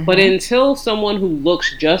 But until someone who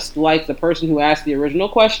looks just like the person who asked the original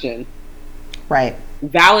question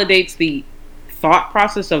validates the thought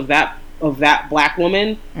process of that black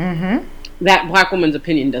woman, that black woman's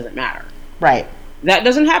opinion doesn't matter. Right. That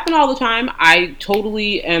doesn't happen all the time. I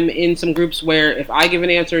totally am in some groups where if I give an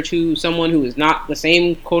answer to someone who is not the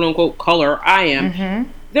same quote-unquote color I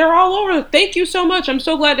am, they're all over. Thank you so much. I'm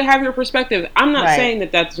so glad to have your perspective. I'm not saying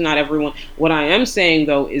that that's not everyone. What I am saying,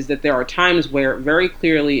 though, is that there are times where very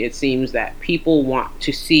clearly it seems that people want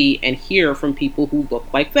to see and hear from people who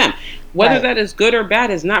look like them. Whether that is good or bad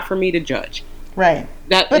is not for me to judge. Right.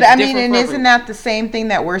 But I mean, and isn't that the same thing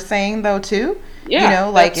that we're saying, though, too? Yeah. You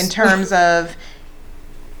know, like in terms of,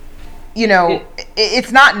 you know,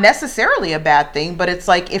 it's not necessarily a bad thing, but it's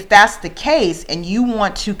like if that's the case and you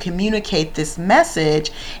want to communicate this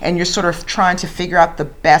message and you're sort of trying to figure out the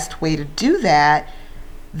best way to do that,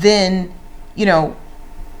 then, you know,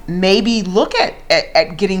 maybe look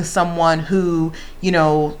at getting someone who, you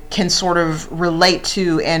know, can sort of relate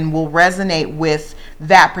to and will resonate with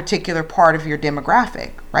that particular part of your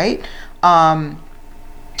demographic, right?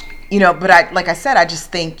 You know, but like I said, I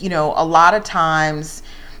just think, you know, a lot of times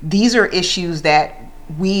these are issues that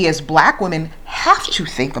we as black women have to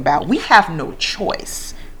think about. We have no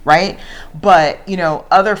choice, right? But, you know,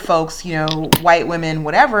 other folks, you know, white women,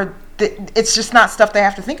 whatever, it's just not stuff they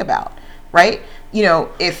have to think about, right? You know,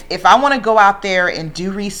 if I want to go out there and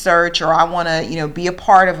do research or I want to, you know, be a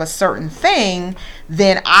part of a certain thing,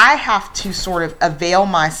 then I have to sort of avail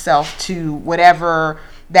myself to whatever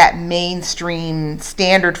that mainstream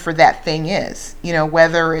standard for that thing is, you know,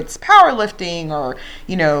 whether it's powerlifting or,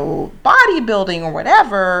 you know, bodybuilding or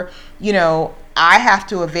whatever, you know, I have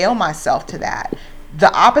to avail myself to that.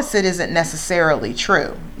 The opposite isn't necessarily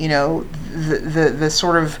true. You know, the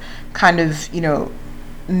sort of kind of, you know,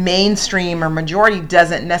 mainstream or majority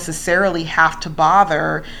doesn't necessarily have to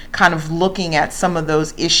bother kind of looking at some of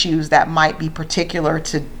those issues that might be particular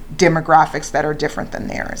to demographics that are different than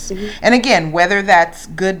theirs. And again, whether that's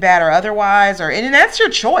good, bad, or otherwise, and that's your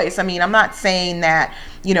choice. I mean, I'm not saying that,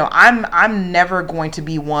 you know, I'm never going to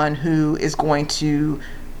be one who is going to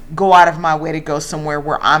go out of my way to go somewhere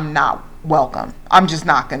where I'm not welcome. I'm just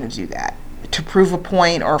not going to do that to prove a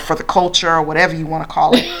point or for the culture or whatever you want to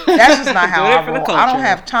call it. That's just not how I roll. I don't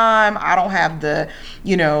have time. I don't have the,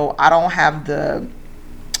 you know, I don't have the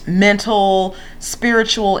mental,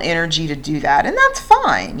 spiritual energy to do that. And that's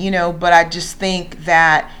fine, you know, but I just think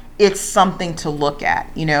that it's something to look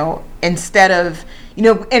at, you know, instead of, you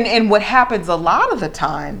know, and what happens a lot of the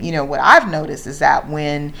time, you know, what I've noticed is that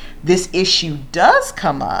when this issue does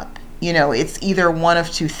come up, you know, it's either one of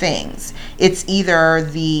two things. It's either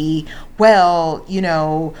well, you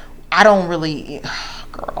know, I don't really,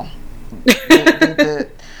 girl,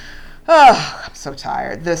 I'm so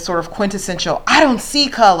tired. The sort of quintessential, I don't see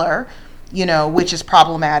color, you know, which is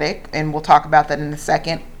problematic, and we'll talk about that in a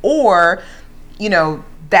second. Or, you know,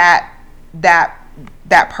 that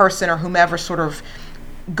person or whomever sort of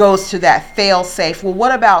goes to that fail safe. Well,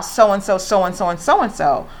 what about so and so, so and so, and so and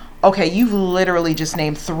so? Okay, you've literally just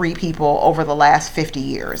named 3 people over the last 50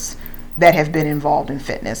 years that have been involved in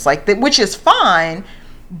fitness, like that, which is fine,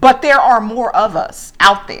 but there are more of us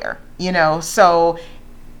out there, you know. So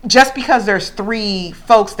just because there's 3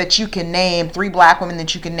 folks that you can name, 3 black women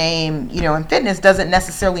that you can name, you know, in fitness doesn't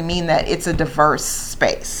necessarily mean that it's a diverse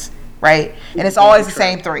space, right? And it's always the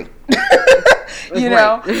same 3. You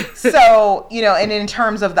know? So, you know, and in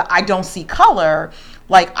terms of the I don't see color,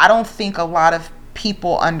 like I don't think a lot of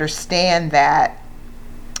people understand that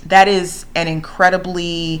is an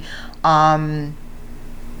incredibly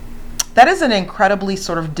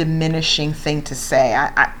sort of diminishing thing to say.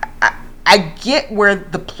 I get where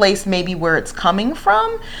the place maybe where it's coming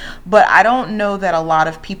from, but I don't know that a lot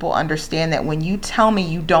of people understand that when you tell me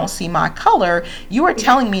you don't see my color, you are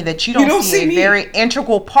telling me that you don't see a very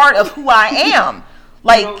integral part of who I am.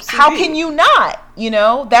 Like, how can you not? You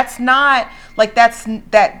know, that's not like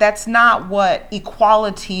that's not what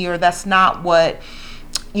equality, or that's not what,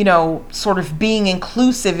 you know, sort of being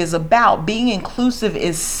inclusive is about. Being inclusive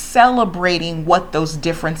is celebrating what those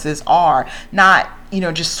differences are, not, you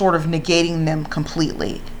know, just sort of negating them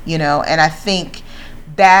completely, you know. And I think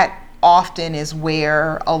that often is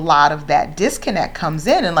where a lot of that disconnect comes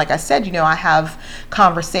in. And like I said, I have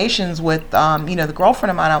conversations with, the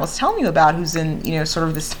girlfriend of mine I was telling you about, who's in, sort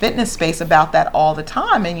of this fitness space, about that all the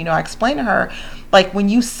time. And, I explain to her, like, when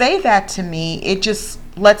you say that to me, it just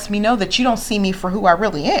lets me know that you don't see me for who I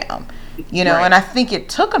really am, right. And I think it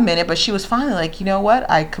took a minute, but she was finally like, you know what?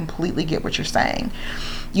 I completely get what you're saying,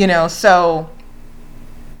 so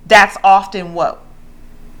that's often what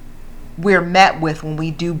we're met with when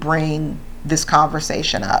we do bring this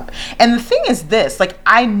conversation up. And the thing is this, like,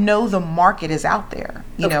 I know the market is out there.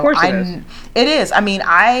 Of course it is. I mean,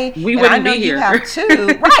 we wouldn't I know be here. You have too,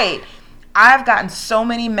 right? I've gotten so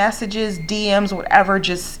many messages, DMs, whatever,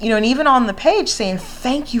 just, and even on the page saying,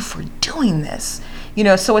 thank you for doing this.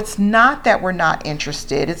 So it's not that we're not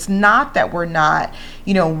interested. It's not that we're not,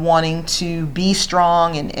 wanting to be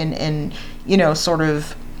strong and sort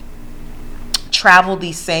of travel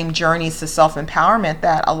these same journeys to self-empowerment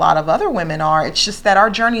that a lot of other women are. It's just that our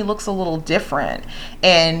journey looks a little different.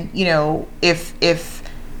 And, if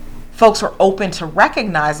folks are open to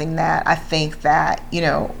recognizing that, I think that,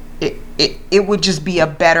 it would just be a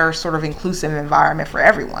better sort of inclusive environment for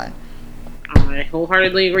everyone. I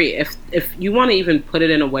wholeheartedly agree. If you want to even put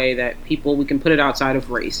it in a way that we can put it outside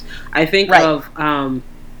of race. I think right. of,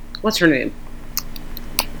 what's her name?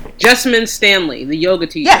 Jessamine Stanley, the yoga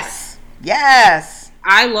teacher. Yes.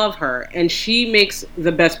 I love her, and she makes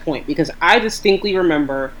the best point, because I distinctly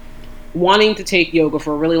remember wanting to take yoga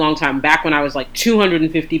for a really long time, back when I was like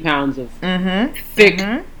 250 pounds of thick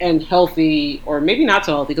and healthy, or maybe not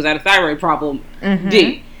so healthy because I had a thyroid problem,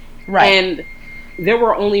 D. Right. And there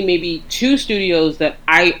were only maybe 2 studios that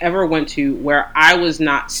I ever went to where I was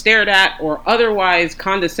not stared at or otherwise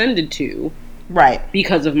condescended to, right,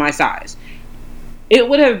 because of my size. It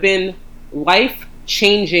would have been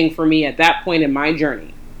life-changing for me at that point in my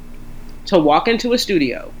journey to walk into a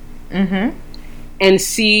studio and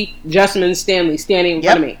see Jessamine Stanley standing in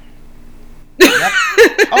front of me. Yep.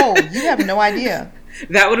 Oh, you have no idea.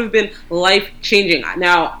 That would have been life-changing.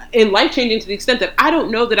 Now, in life-changing to the extent that I don't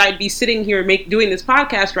know that I'd be sitting here doing this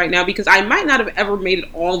podcast right now, because I might not have ever made it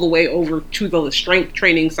all the way over to the strength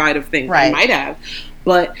training side of things. Right. I might have.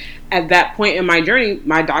 But at that point in my journey,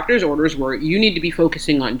 my doctor's orders were, you need to be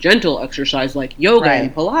focusing on gentle exercise like yoga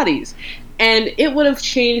and Pilates. And it would have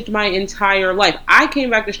changed my entire life. I came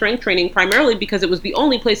back to strength training primarily because it was the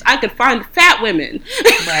only place I could find fat women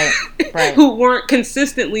who weren't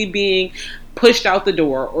consistently being pushed out the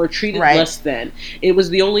door or treated less than. It was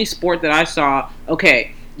the only sport that I saw,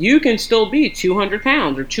 okay, you can still be 200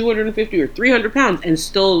 pounds or 250 or 300 pounds and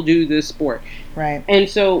still do this sport. Right. And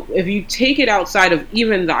so if you take it outside of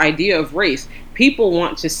even the idea of race, people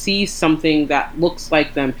want to see something that looks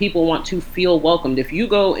like them. People want to feel welcomed. If you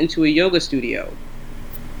go into a yoga studio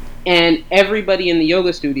and everybody in the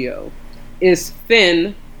yoga studio is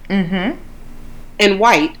thin and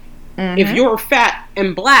white, if you're fat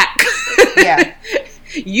and black,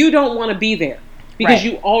 you don't want to be there because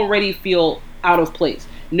you already feel out of place.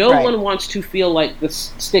 No one wants to feel like they're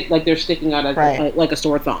sticking out like a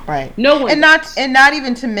sore thumb. Right. No one. And not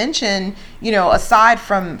even to mention, aside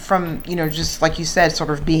from just like you said, sort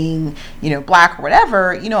of being black or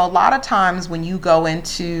whatever. A lot of times when you go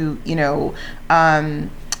into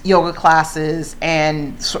yoga classes,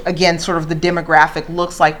 and again, sort of the demographic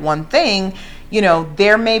looks like one thing.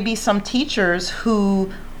 There may be some teachers who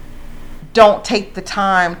don't take the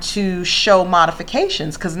time to show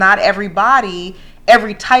modifications, because not every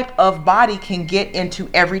type of body can get into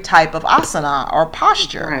every type of asana or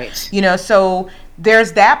posture. Right. So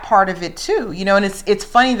there's that part of it too. And it's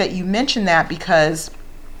funny that you mentioned that, because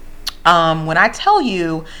when I tell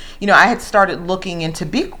you, I had started looking into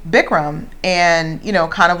Bikram, and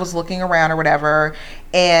kind of was looking around or whatever,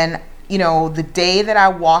 and the day that I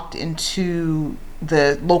walked into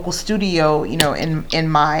the local studio, in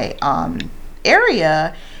my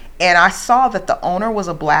area, and I saw that the owner was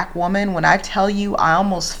a black woman, when I tell you, I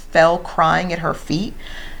almost fell crying at her feet,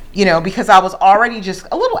 because I was already just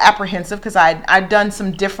a little apprehensive, because I'd done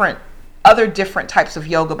some other different types of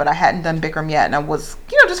yoga, but I hadn't done Bikram yet, and I was,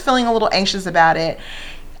 just feeling a little anxious about it.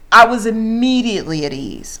 I was immediately at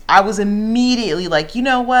ease. I was immediately like, you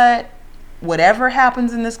know what? Whatever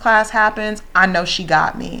happens in this class happens. I know she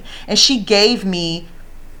got me. And she gave me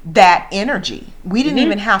that energy. We didn't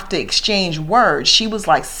even have to exchange words. She was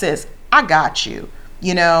like, sis, I got you,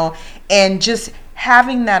 and just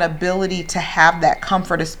having that ability to have that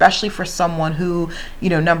comfort, especially for someone who,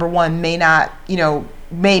 number one, may not,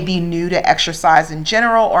 may be new to exercise in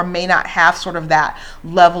general, or may not have sort of that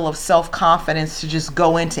level of self-confidence to just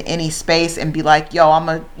go into any space and be like, yo, I'm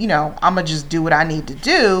gonna just do what I need to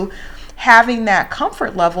do. having that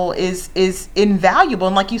comfort level is invaluable.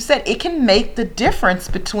 And like you said, it can make the difference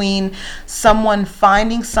between someone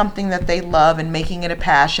finding something that they love and making it a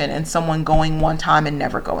passion, and someone going one time and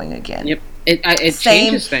never going again. Yep. It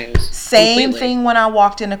changes things. Same completely. thing when I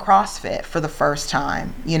walked into CrossFit for the first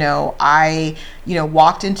time. I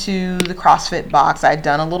walked into the CrossFit box. I'd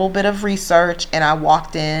done a little bit of research, and I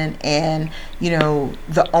walked in, and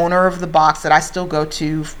the owner of the box that I still go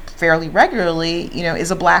to fairly regularly,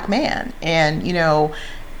 is a black man. And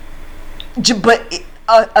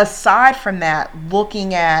aside from that,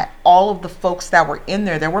 looking at all of the folks that were in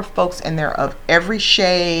there were folks in there of every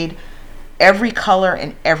shade, every color,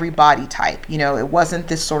 and every body type. It wasn't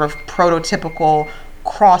this sort of prototypical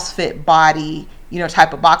CrossFit body,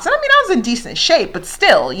 type of box. And I mean, I was in decent shape, but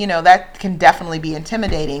still, that can definitely be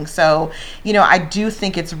intimidating. So, I do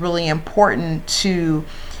think it's really important to,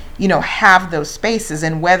 have those spaces,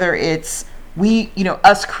 and whether it's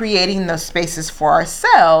us creating those spaces for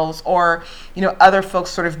ourselves, or, other folks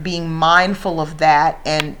sort of being mindful of that,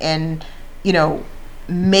 and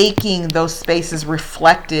making those spaces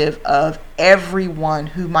reflective of everyone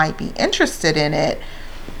who might be interested in it.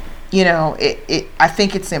 I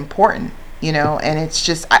think it's important, and it's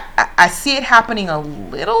just, I see it happening a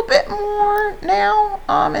little bit more now,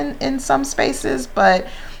 in some spaces, but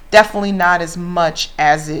definitely not as much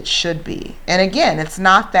as it should be. And again, it's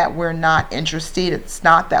not that we're not interested. It's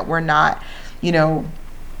not that we're not,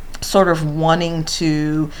 sort of wanting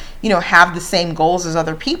to, have the same goals as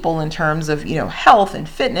other people in terms of, health and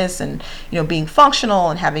fitness and, being functional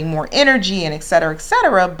and having more energy and et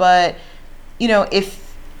cetera, but,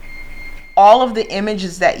 if all of the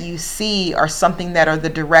images that you see are something that are the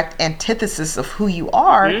direct antithesis of who you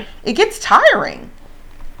are, it gets tiring.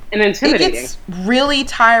 And intimidating. It gets really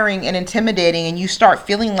tiring and intimidating, and you start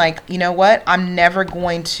feeling like, what, I'm never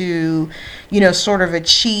going to, sort of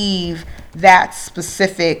achieve that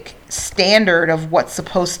specific standard of what's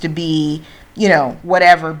supposed to be,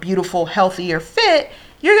 whatever, beautiful, healthy, or fit.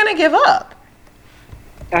 You're going to give up.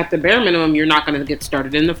 At the bare minimum, you're not going to get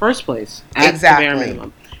started in the first place. Exactly. The bare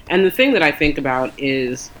minimum. And the thing that I think about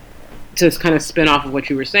is, to kind of spin off of what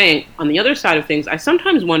you were saying, on the other side of things, I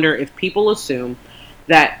sometimes wonder if people assume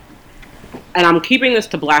that, and I'm keeping this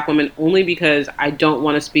to black women only because I don't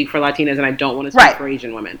want to speak for Latinas and I don't want to speak for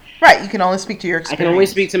Asian women. Right. You can only speak to your experience. I can only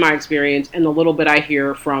speak to my experience and the little bit I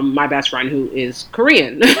hear from my best friend who is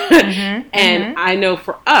Korean. And I know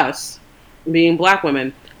for us, being black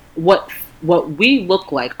women, what we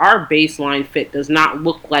look like, our baseline fit does not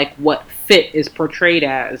look like what fit is portrayed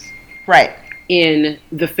as in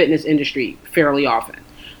the fitness industry fairly often.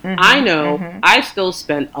 I know I still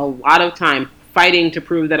spend a lot of time fighting to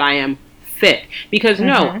prove that I am fit, because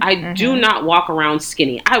I do not walk around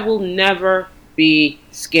skinny. I will never be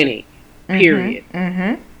skinny, period.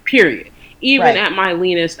 Even at my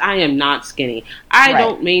leanest, I am not skinny. I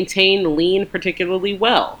don't maintain lean particularly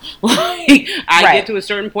well. I get to a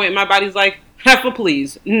certain point and my body's like, heifer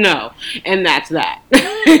please, no. And that's that.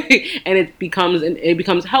 And it becomes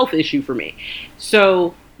a health issue for me.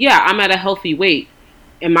 So yeah, I'm at a healthy weight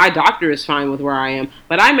and my doctor is fine with where I am,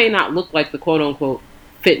 but I may not look like the quote unquote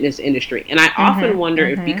fitness industry. And I often wonder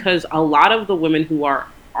if, because a lot of the women who are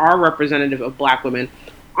representative of black women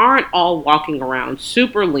aren't all walking around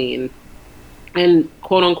super lean and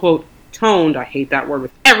quote unquote toned. I hate that word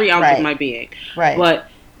with every ounce of my being. But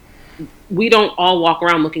we don't all walk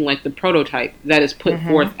around looking like the prototype that is put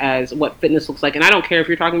forth as what fitness looks like. And I don't care if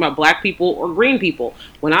you're talking about black people or green people.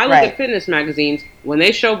 When I look at fitness magazines, when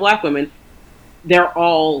they show black women, they're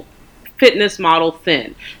all fitness model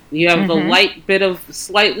thin. You have the light bit of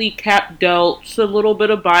slightly capped delts, a little bit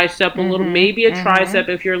of bicep, a little, maybe a tricep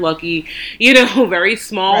if you're lucky, very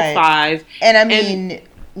small thighs. And I mean,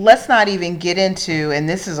 let's not even get into, and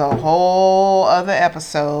this is a whole other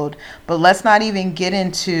episode, but let's not even get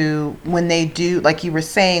into when they do, like you were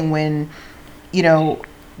saying, when,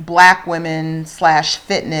 black women /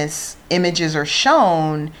 fitness images are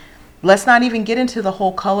shown. Let's not even get into the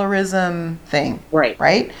whole colorism thing.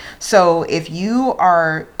 Right? So if you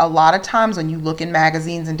are, a lot of times when you look in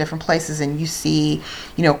magazines and different places and you see,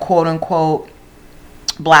 quote unquote,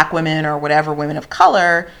 black women or whatever, women of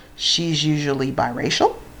color, she's usually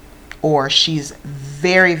biracial or she's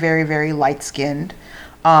very, very, very light skinned.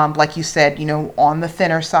 Like you said, on the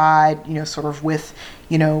thinner side, sort of with,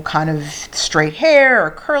 kind of straight hair or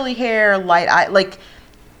curly hair, light eye, like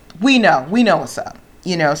we know what's up.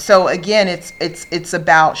 So again, it's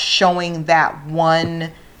about showing that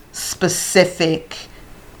one specific,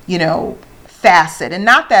 facet, and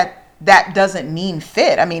not that doesn't mean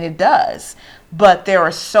fit. I mean, it does, but there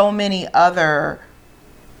are so many other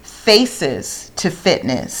faces to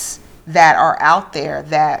fitness, that are out there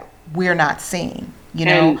that we're not seeing, you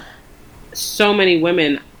know? And so many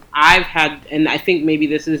women I've had, and I think maybe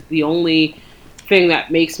this is the only thing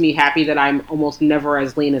that makes me happy that I'm almost never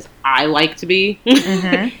as lean as I like to be,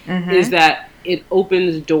 is that it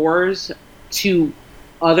opens doors to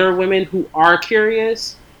other women who are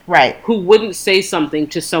curious, right? Who wouldn't say something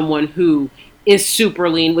to someone who is super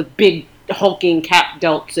lean with big hulking cap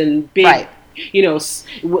delts and big, right. you know,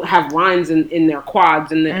 have lines in their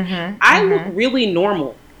quads, and I look really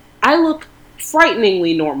normal. I look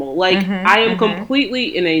frighteningly normal. Like I am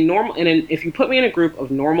completely in a normal, if you put me in a group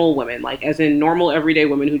of normal women, like as in normal everyday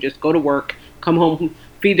women who just go to work, come home,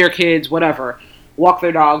 feed their kids, whatever, walk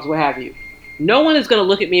their dogs, what have you, no one is going to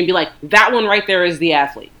look at me and be like, that one right there is the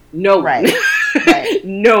athlete. No one. Right. Right.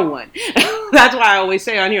 No one. That's why I always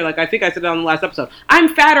say on here, like I think I said it on the last episode,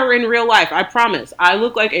 I'm fatter in real life. I promise. I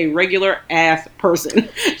look like a regular ass person.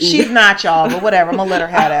 She's not, y'all, but whatever. I'm going to let her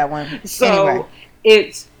have that one. So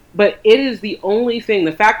anyway. But it is the only thing,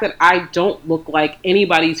 the fact that I don't look like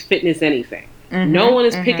anybody's fitness anything. No one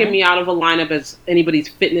is picking me out of a lineup as anybody's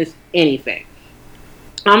fitness anything.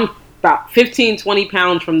 I'm about 15, 20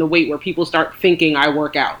 pounds from the weight where people start thinking I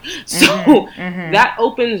work out. So that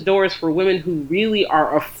opens doors for women who really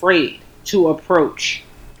are afraid to approach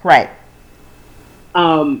anyone,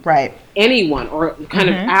 or kind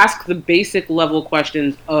of ask the basic level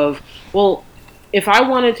questions of, well, if I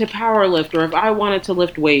wanted to power lift or if I wanted to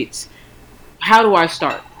lift weights, how do I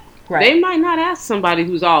start? Right. They might not ask somebody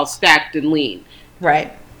who's all stacked and lean.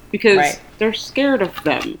 Right. Because they're scared of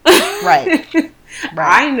them. Right.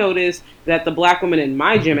 I noticed that the black women in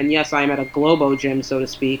my gym, and yes, I am at a Globo gym, so to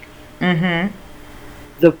speak, the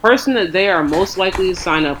person that they are most likely to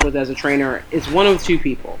sign up with as a trainer is one of two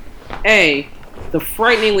people. A, the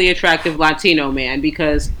frighteningly attractive Latino man,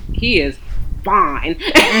 because he is fine.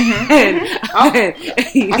 I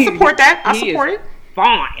support that. I support it.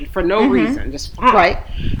 Fine for no reason, just fine. Right.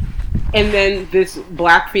 And then this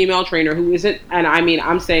black female trainer who isn't, and I mean,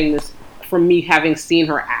 I'm saying this from me having seen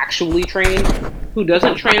her actually train, who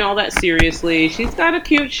doesn't train all that seriously. She's got a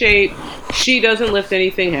cute shape. She doesn't lift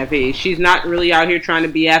anything heavy. She's not really out here trying to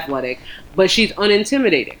be athletic, but she's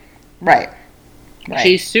unintimidating. Right.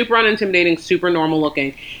 She's super unintimidating, super normal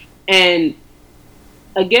looking. And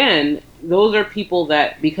again, those are people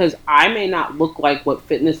that, because I may not look like what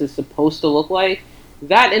fitness is supposed to look like,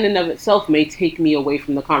 that in and of itself may take me away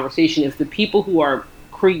from the conversation. If the people who are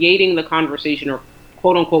creating the conversation or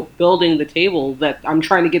quote unquote building the table that I'm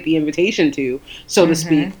trying to get the invitation to, so to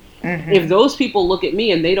speak, if those people look at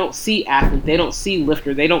me and they don't see athlete, they don't see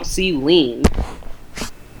lifter, they don't see lean,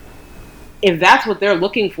 if that's what they're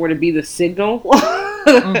looking for to be the signal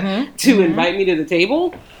to invite me to the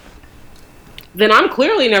table, then I'm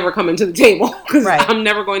clearly never coming to the table, because I'm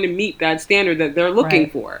never going to meet that standard that they're looking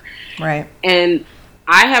for. Right. And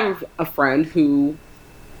I have a friend who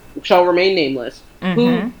shall remain nameless,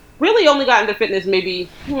 who really only got into fitness maybe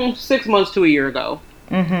 6 months to a year ago.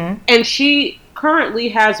 And she currently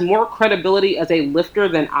has more credibility as a lifter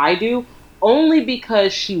than I do, only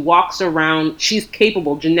because she walks around, she's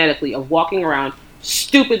capable genetically of walking around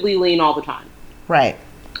stupidly lean all the time. Right.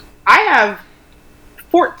 I have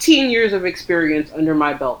 14 years of experience under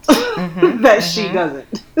my belt that she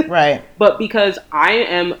doesn't. Right. But because I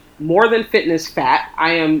am more than fitness fat,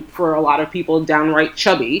 I am, for a lot of people, downright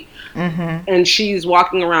chubby, and she's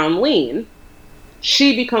walking around lean,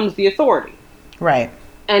 she becomes the authority. Right.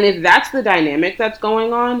 And if that's the dynamic that's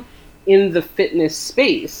going on in the fitness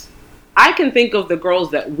space, I can think of the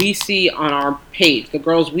girls that we see on our page, the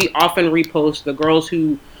girls we often repost, the girls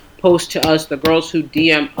who post to us, the girls who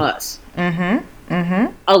DM us.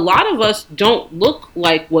 A lot of us don't look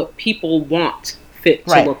like what people want fit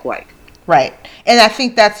to look like. Right. And I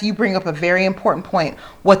think you bring up a very important point,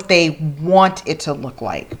 what they want it to look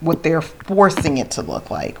like, what they're forcing it to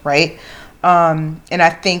look like, right? And I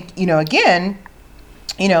think, again,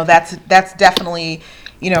 that's definitely,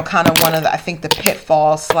 kind of one of the, I think, the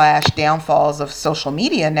pitfalls / downfalls of social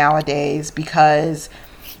media nowadays, because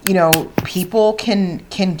people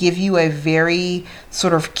can give you a very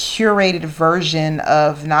sort of curated version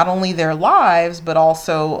of not only their lives, but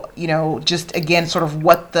also, just again, sort of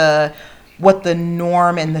what the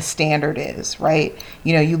norm and the standard is, right?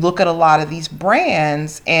 You look at a lot of these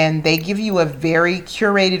brands and they give you a very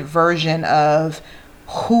curated version of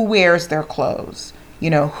who wears their clothes,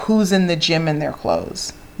 who's in the gym in their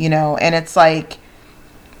clothes, and it's like,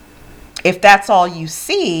 if that's all you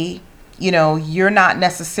see, you're not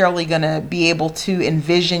necessarily going to be able to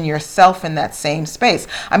envision yourself in that same space.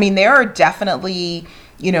 I mean, there are definitely,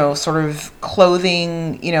 sort of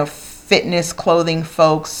clothing, fitness clothing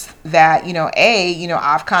folks that,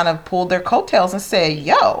 I've kind of pulled their coattails and said,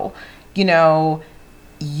 yo,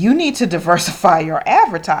 you need to diversify your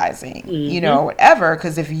advertising, whatever.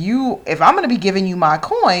 Because if I'm going to be giving you my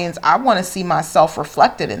coins, I want to see myself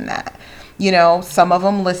reflected in that. Some of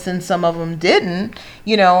them listened, some of them didn't,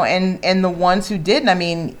 and the ones who didn't, I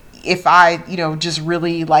mean, if I, just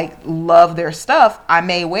really like love their stuff, I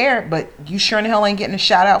may wear it, but you sure in the hell ain't getting a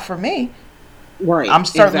shout out from me. Right. I'm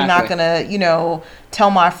certainly not going to, tell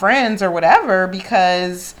my friends or whatever,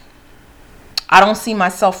 because I don't see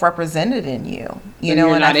myself represented in you,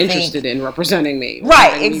 You're not interested in representing me.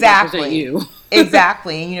 Right. Exactly. You.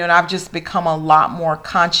 Exactly. And I've just become a lot more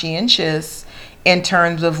conscientious in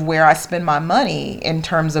terms of where I spend my money, in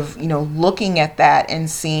terms of, looking at that and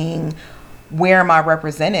seeing where am I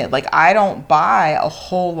represented. Like, I don't buy a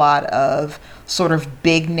whole lot of sort of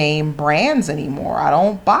big name brands anymore. I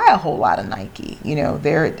don't buy a whole lot of Nike,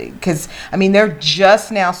 they're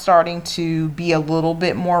just now starting to be a little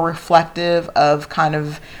bit more reflective of kind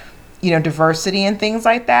of, diversity and things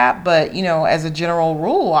like that. But, as a general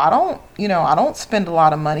rule, I don't spend a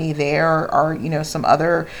lot of money there or some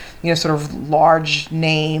other, sort of large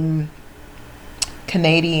name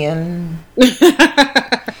Canadian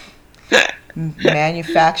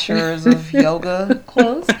manufacturers of yoga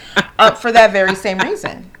clothes for that very same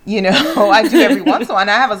reason. I do every once in a while, and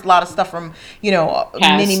I have a lot of stuff from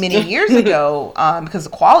many years ago because the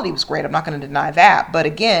quality was great. I'm not going to deny that, but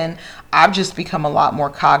again, I've just become a lot more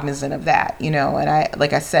cognizant of that. And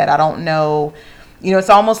like I said, I don't know. It's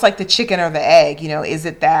almost like the chicken or the egg. Is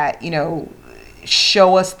it that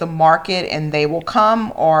show us the market and they will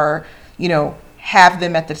come, or have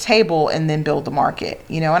them at the table and then build the market,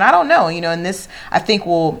 and I don't know, and this I think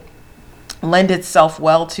will lend itself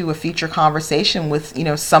well to a future conversation with,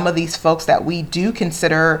 some of these folks that we do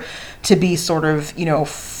consider to be sort of,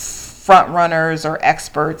 front runners or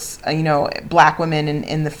experts, Black women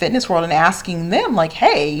in the fitness world, and asking them like,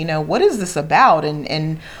 hey, what is this about?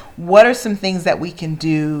 And what are some things that we can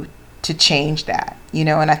do to change that,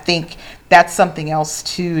 and I think that's something else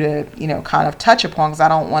too to, kind of touch upon, because I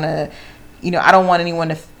don't want to, I don't want anyone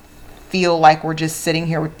to feel like we're just sitting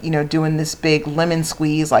here, doing this big lemon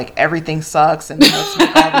squeeze, like everything sucks and let's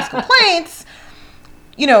make all these complaints.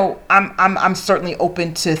 I'm certainly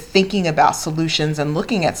open to thinking about solutions and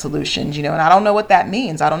looking at solutions, and I don't know what that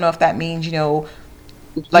means. I don't know if that means,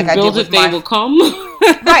 like I did with they will come.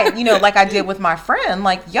 Right. Like I did with my friend,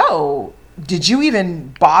 like, yo, did you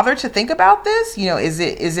even bother to think about this? Is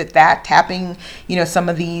it that tapping, some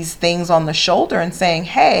of these things on the shoulder and saying,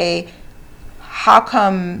 hey, how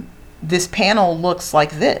come this panel looks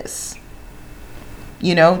like this?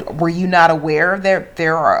 Were you not aware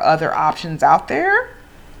there are other options out there?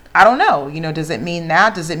 I don't know. Does it mean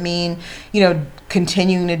that? Does it mean,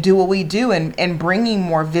 continuing to do what we do and bringing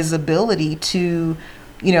more visibility to,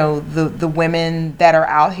 the women that are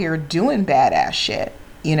out here doing badass shit,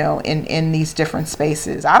 in these different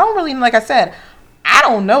spaces? I don't really, like I said, I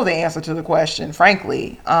don't know the answer to the question,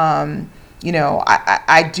 frankly. I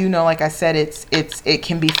do know, like I said, it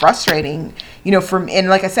can be frustrating, and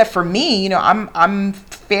like I said, for me, I'm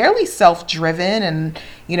fairly self-driven, and,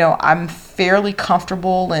 I'm fairly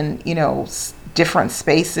comfortable in, different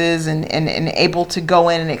spaces and able to go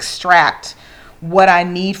in and extract what I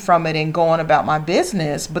need from it and go on about my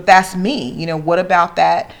business. But that's me. What about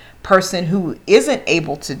that person who isn't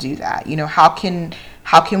able to do that? How can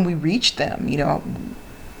we reach them?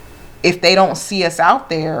 If they don't see us out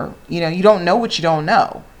there, you don't know what you don't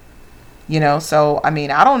know, so, I mean,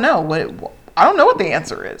 I don't know what the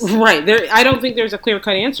answer is. Right. I don't think there's a clear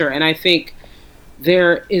cut answer. And I think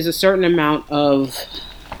there is a certain amount of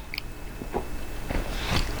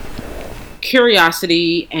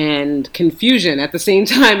curiosity and confusion at the same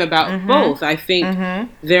time about both. I think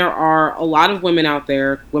there are a lot of women out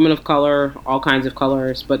there, women of color, all kinds of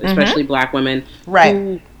colors, but especially Black women, right,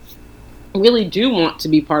 who really do want to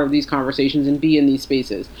be part of these conversations and be in these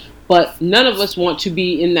spaces, but none of us want to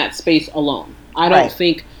be in that space alone. I don't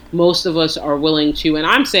think most of us are willing to, and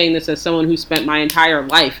I'm saying this as someone who spent my entire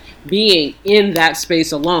life being in that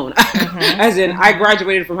space alone. As in, I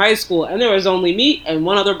graduated from high school and there was only me and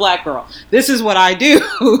one other Black girl. This is what I do.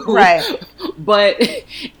 Right. But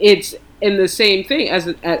it's in the same thing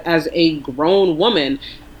as a grown woman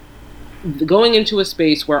going into a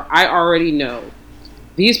space where I already know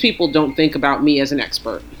these people don't think about me as an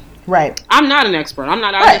expert. Right. I'm not an expert. I'm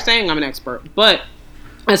not out here saying I'm an expert. But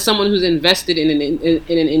as someone who's invested in an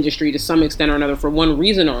industry to some extent or another for one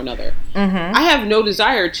reason or another, I have no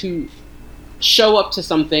desire to show up to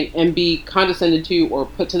something and be condescended to or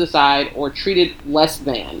put to the side or treated less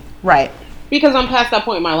than. Right. Because I'm past that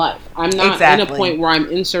point in my life. I'm not in a point where I'm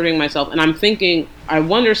inserting myself, and I'm thinking, I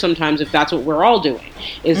wonder sometimes if that's what we're all doing,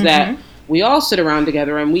 is that we all sit around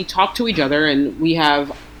together and we talk to each other and we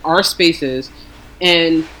have our spaces,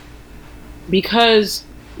 and because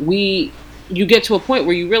you get to a point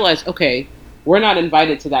where you realize, okay, we're not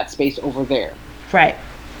invited to that space over there. Right.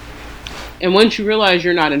 And once you realize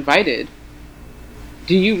you're not invited,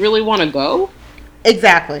 do you really want to go?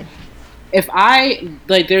 Exactly. If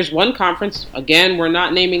there's one conference, again, we're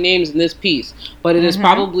not naming names in this piece, but it is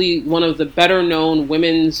probably one of the better known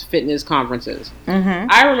women's fitness conferences.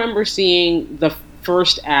 I remember seeing the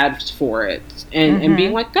first ads for it and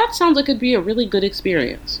being like, that sounds like it'd be a really good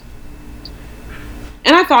experience.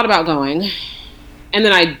 And I thought about going, and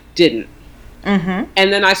then I didn't. And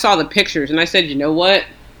then I saw the pictures and I said, you know what?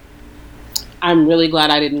 I'm really glad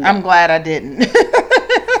I didn't go. I'm glad I didn't.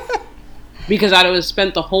 Because I would have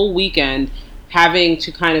spent the whole weekend having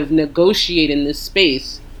to kind of negotiate in this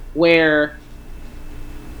space where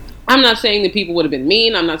I'm not saying that people would have been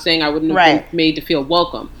mean. I'm not saying I wouldn't have been made to feel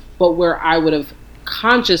welcome. But where I would have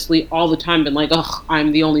consciously all the time been like, oh,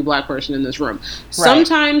 I'm the only black person in this room.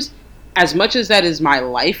 Sometimes, as much as that is my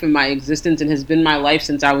life and my existence and has been my life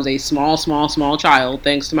since I was a small child,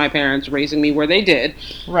 thanks to my parents raising me where they did.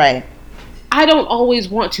 Right. I don't always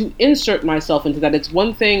want to insert myself into that. It's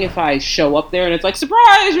one thing if I show up there and it's like,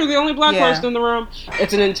 surprise, you're the only black person in the room.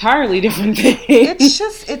 It's an entirely different thing. It's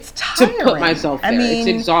tiring. To put myself there. It's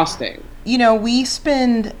exhausting. We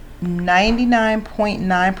spend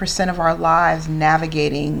 99.9% of our lives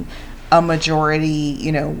navigating a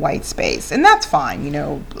majority, white space. And that's fine.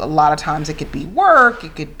 A lot of times it could be work,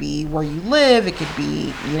 it could be where you live, it could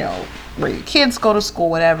be, where your kids go to school,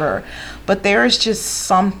 whatever. But there is just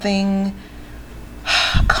something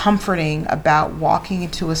comforting about walking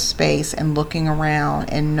into a space and looking around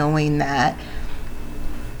and knowing that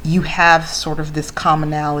you have sort of this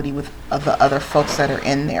commonality with the other folks that are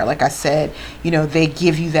in there. Like I said, they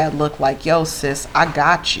give you that look like, yo, sis, I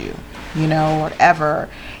got you, whatever.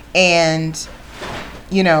 And,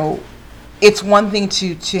 it's one thing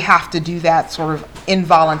to have to do that sort of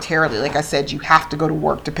involuntarily. Like I said, you have to go to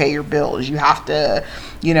work to pay your bills. You have to,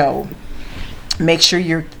 make sure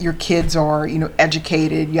your kids are,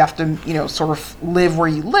 educated. You have to, sort of live where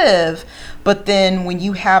you live. But then when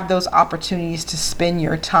you have those opportunities to spend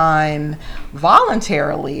your time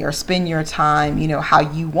voluntarily or spend your time, how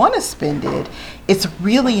you want to spend it, it's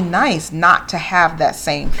really nice not to have that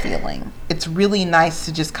same feeling. It's really nice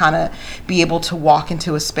to just kind of be able to walk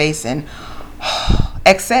into a space and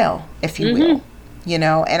exhale, if you will,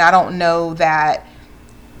 and I don't know that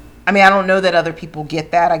other people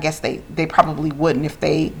get that. I guess they probably wouldn't if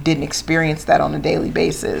they didn't experience that on a daily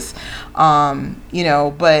basis.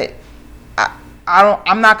 But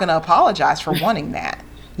I'm not going to apologize for wanting that.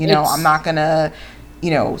 I'm not going to,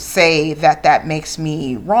 say that makes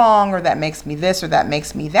me wrong or that makes me this or that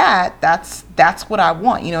makes me that. That's what I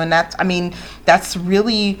want, and that's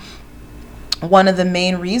really one of the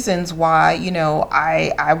main reasons why,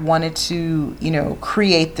 I wanted to,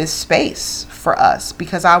 create this space for us,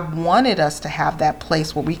 because I wanted us to have that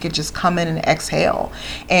place where we could just come in and exhale.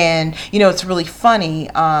 And, it's really funny.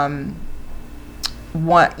 One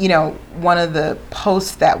of the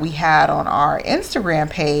posts that we had on our Instagram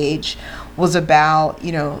page was about,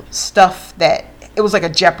 stuff that, it was like a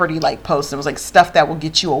Jeopardy like post. It was like stuff that will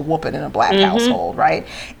get you a whooping in a black household, right?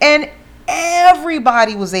 And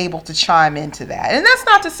everybody was able to chime into that. And that's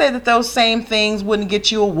not to say that those same things wouldn't get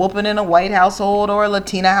you a whooping in a white household or a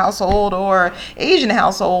Latina household or Asian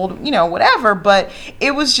household, whatever. But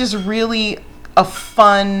it was just really a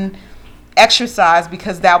fun exercise,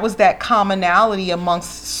 because that was that commonality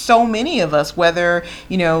amongst so many of us, whether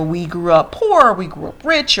we grew up poor or we grew up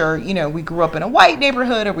rich, or we grew up in a white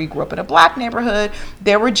neighborhood or we grew up in a black neighborhood.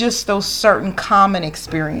 There were just those certain common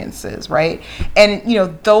experiences, right? And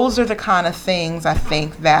those are the kind of things I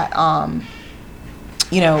think that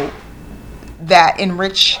that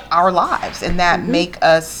enrich our lives and that make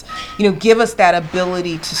us, give us that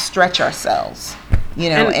ability to stretch ourselves,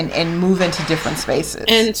 and move into different spaces.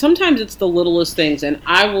 And sometimes it's the littlest things. And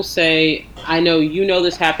I will say, I know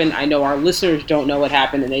this happened. I know our listeners don't know what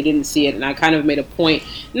happened and they didn't see it. And I kind of made a point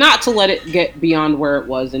not to let it get beyond where it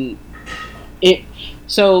was.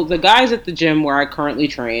 So the guys at the gym where I currently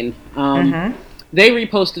train, they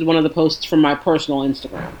reposted one of the posts from my personal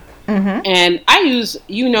Instagram. And I use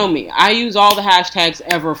all the hashtags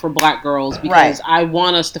ever for black girls, because I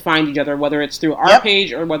want us to find each other, whether it's through our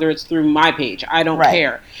page or whether it's through my page. I don't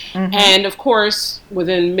care. And of course,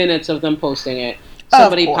 within minutes of them posting it,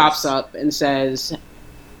 somebody pops up and says,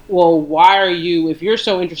 well, why are you, if you're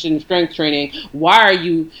so interested in strength training, why are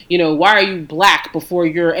you black before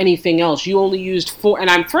you're anything else? You only used 4.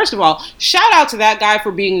 And first of all, shout out to that guy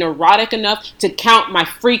for being neurotic enough to count my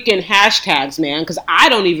freaking hashtags, man, because I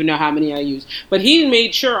don't even know how many I use. But he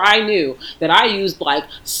made sure I knew that I used like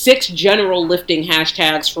 6 general lifting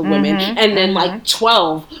hashtags for women and then like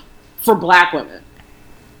 12 for black women.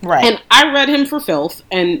 Right. And I read him for filth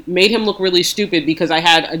and made him look really stupid because I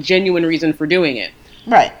had a genuine reason for doing it.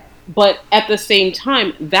 Right. But at the same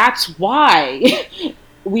time, that's why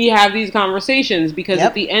we have these conversations, because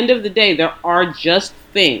at the end of the day, there are just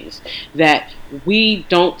things that we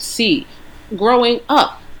don't see. Growing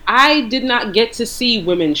up, I did not get to see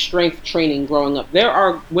women's strength training growing up. There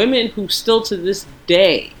are women who still to this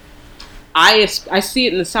day, I see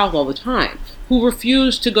it in the South all the time, who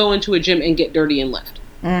refuse to go into a gym and get dirty and lift.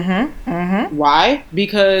 Why?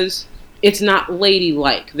 Because it's not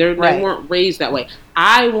ladylike. They weren't raised that way.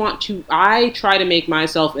 I try to make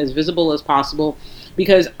myself as visible as possible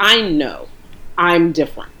because I know I'm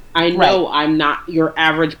different. I know I'm not your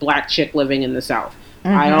average black chick living in the South.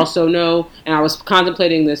 I also know, and I was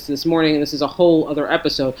contemplating this morning, and this is a whole other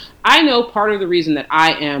episode. I know part of the reason that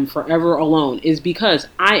I am forever alone is because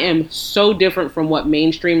I am so different from what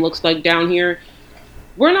mainstream looks like down here.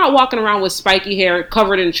 We're not walking around with spiky hair,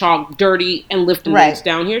 covered in chalk, dirty, and lifting weights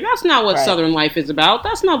down here. That's not what Southern life is about.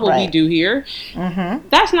 That's not what we do here.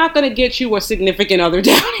 That's not going to get you a significant other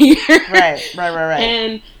down here. Right.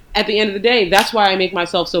 And at the end of the day, that's why I make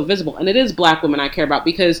myself so visible. And it is black women I care about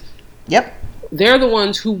because they're the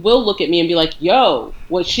ones who will look at me and be like, yo,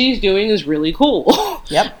 what she's doing is really cool.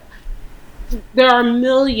 There are a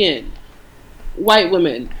million white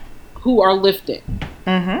women who are lifting.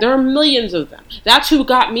 There are millions of them. That's who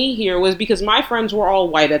got me here, was because my friends were all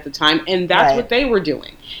white at the time, and that's what they were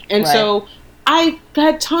doing. And so I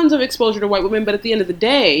had tons of exposure to white women, but at the end of the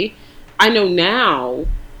day, I know now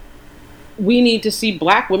we need to see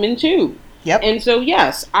black women too. And so,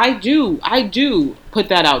 yes, I do put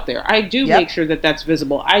that out there. I do make sure that that's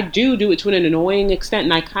visible. I do it to an annoying extent,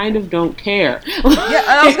 and I kind of don't care. And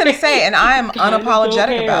I was going to say, and I am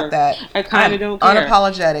unapologetic about that. I kind of don't care.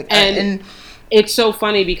 Unapologetic. And it's so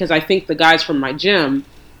funny because I think the guys from my gym,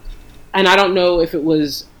 and I don't know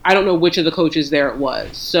which of the coaches there it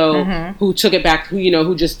was, so who took it back,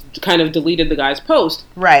 who just kind of deleted the guy's post.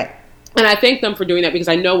 Right. And I thank them for doing that because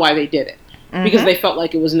I know why they did it. Because they felt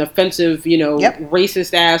like it was an offensive,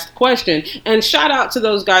 racist-ass question. And shout out to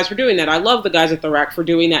those guys for doing that. I love the guys at the rack for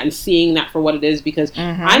doing that and seeing that for what it is, because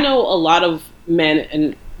I know a lot of men,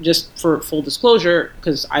 and just for full disclosure,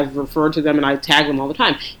 because I've referred to them and I tag them all the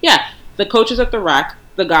time. Yeah, the coaches at the rack,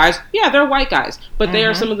 the guys, they're white guys. But they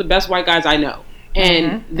are some of the best white guys I know.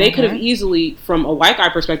 And they could have easily, from a white guy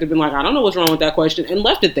perspective, been like, I don't know what's wrong with that question, and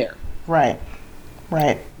left it there. Right.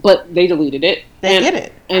 But they deleted it. They get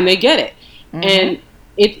it. And they get it. And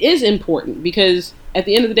it is important because at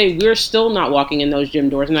the end of the day, we're still not walking in those gym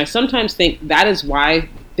doors. And I sometimes think that is why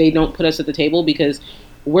they don't put us at the table, because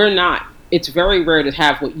we're not. It's very rare to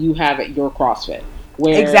have what you have at your CrossFit.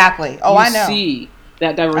 Where exactly. Oh, I know. See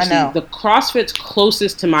that diversity. The CrossFit's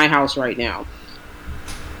closest to my house right now,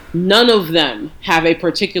 none of them have a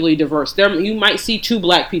particularly diverse. You might see 2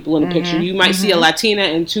 black people in a picture. You might see a Latina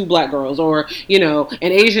and 2 black girls, or an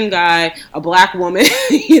Asian guy, a black woman.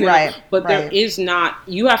 But there is not.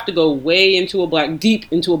 You have to go way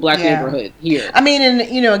deep into a black neighborhood here. I mean, and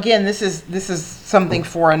again, this is something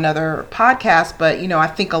for another podcast. But I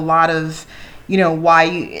think a lot of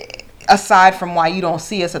why. Aside from why you don't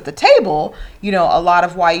see us at the table, a lot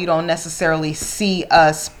of why you don't necessarily see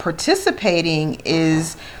us participating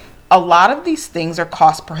is a lot of these things are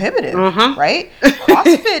cost prohibitive, right?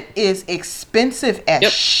 CrossFit is expensive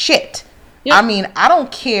as shit. I mean, I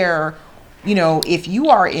don't care, if you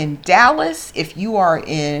are in Dallas, if you are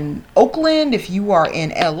in Oakland, if you are in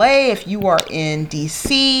LA, if you are in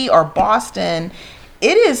DC or Boston,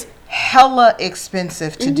 it is hella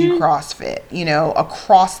expensive to do CrossFit,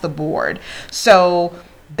 across the board. So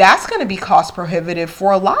that's going to be cost prohibitive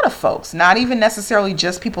for a lot of folks, not even necessarily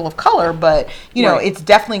just people of color, but it's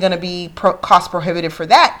definitely going to be cost prohibitive for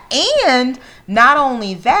that. And not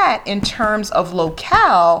only that, in terms of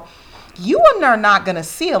locale, you are not going to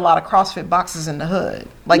see a lot of CrossFit boxes in the hood.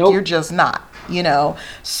 You're just not,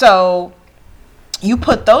 so you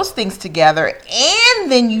put those things together and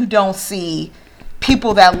then you don't see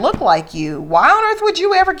people that look like you. Why on earth would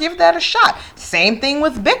you ever give that a shot? Same thing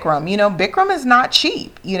with Bikram. Bikram is not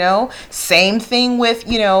cheap. Same thing with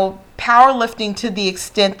powerlifting, to the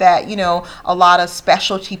extent that a lot of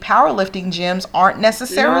specialty powerlifting gyms aren't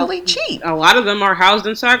necessarily cheap. A lot of them are housed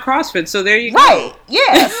inside CrossFit, so there you go. Right.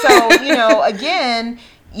 Yeah. So again,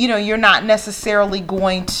 you're not necessarily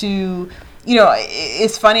going to,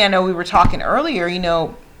 it's funny. I know we were talking earlier,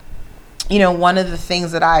 one of the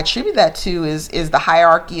things that I attribute that to is the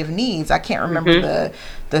hierarchy of needs. I can't remember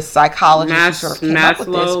the psychologist who sort of came up with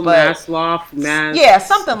this, but yeah,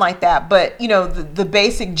 something like that. But the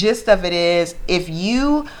basic gist of it is, if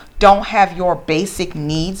you don't have your basic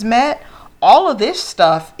needs met, all of this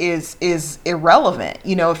stuff is irrelevant.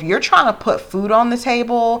 If you're trying to put food on the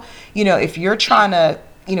table, if you're trying to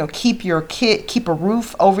keep a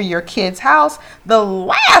roof over your kid's house, the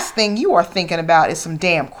last thing you are thinking about is some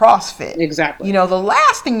damn CrossFit. Exactly. The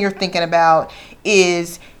last thing you're thinking about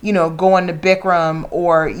is, going to Bikram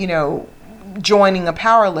or, joining a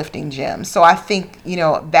powerlifting gym. So I think,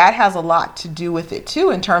 that has a lot to do with it too,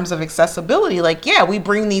 in terms of accessibility. Like, yeah, we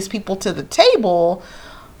bring these people to the table,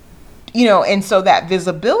 and so that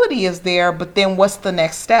visibility is there, but then what's the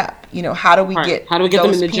next step? How do we get them in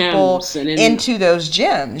the gyms and into those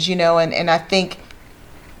gyms, and I think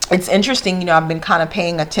it's interesting, I've been kind of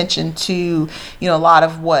paying attention to, a lot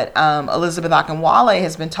of what Elizabeth Akinwale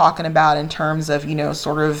has been talking about in terms of,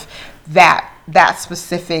 sort of that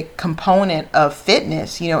specific component of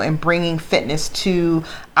fitness, and bringing fitness to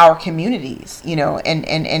our communities,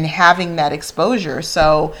 and having that exposure.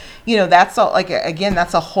 So, that's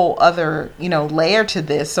that's a whole other, layer to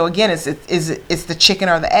this. So again, it's the chicken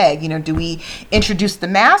or the egg. Do we introduce the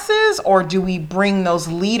masses, or do we bring those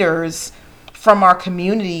leaders from our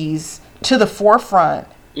communities to the forefront,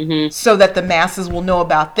 so that the masses will know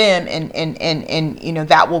about them, and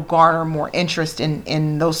that will garner more interest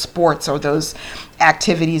in those sports or those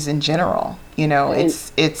activities in general.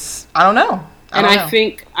 It's I don't know. I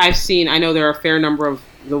think I know there are a fair number of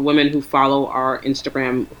the women who follow our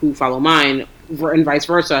Instagram who follow mine, and vice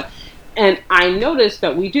versa. And I noticed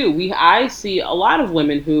that I see a lot of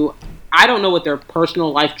women who, I don't know what their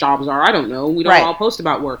personal life jobs are. I don't know. We don't all post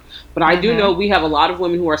about work. But I do know we have a lot of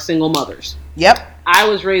women who are single mothers. Yep. I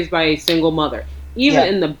was raised by a single mother. Even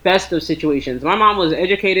in the best of situations. My mom was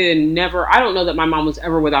educated and I don't know that my mom was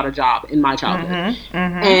ever without a job in my childhood.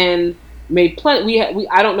 And made plenty.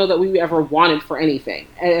 I don't know that we ever wanted for anything,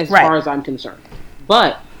 as far as I'm concerned.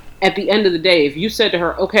 But at the end of the day, if you said to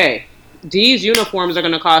her, okay, these uniforms are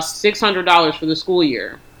going to cost $600 for the school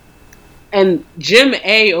year, and gym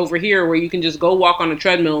A over here, where you can just go walk on a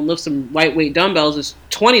treadmill and lift some lightweight dumbbells, is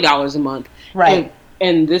 $20 a month. Right.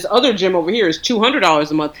 And this other gym over here is $200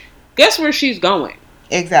 a month. Guess where she's going?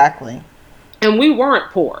 Exactly. And we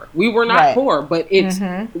weren't poor. We were not poor. But it's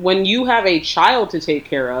when you have a child to take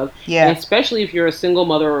care of, and especially if you're a single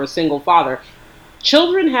mother or a single father,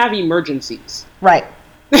 children have emergencies. Right.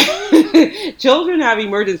 Children have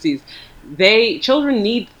emergencies. Children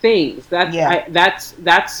need things.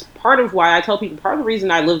 That's part of why I tell people, part of the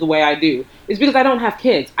reason I live the way I do is because I don't have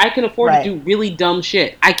kids. I can afford to do really dumb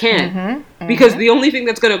shit. I can. Because the only thing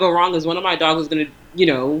that's going to go wrong is one of my dogs is going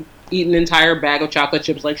to, eat an entire bag of chocolate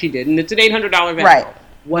chips like she did, and it's an $800 value. Right.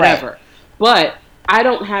 Whatever. Right. But I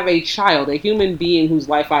don't have a child, a human being whose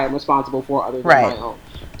life I am responsible for other than my own.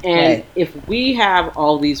 And if we have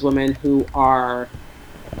all these women who are,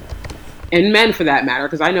 and men for that matter,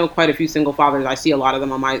 because I know quite a few single fathers, I see a lot of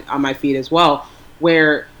them on my feed as well,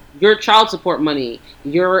 where your child support money,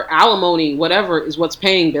 your alimony, whatever, is what's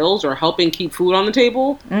paying bills or helping keep food on the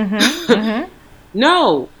table.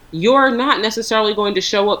 No, you're not necessarily going to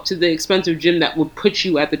show up to the expensive gym that would put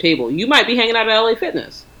you at the table. You might be hanging out at LA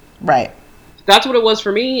Fitness. Right. That's what it was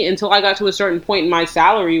for me until I got to a certain point in my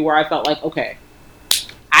salary where I felt like, okay,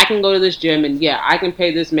 I can go to this gym and I can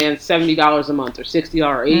pay this man $70 a month or $60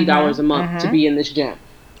 or $80 a month to be in this gym.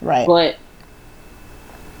 Right. But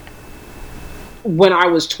when I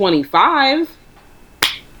was 25,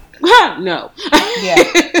 no.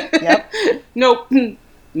 Nope.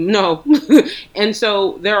 No. And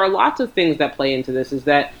so there are lots of things that play into this, is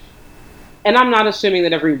that, and I'm not assuming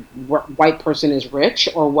that every white person is rich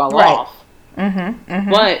or well off,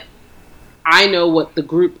 but I know what the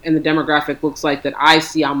group and the demographic looks like that I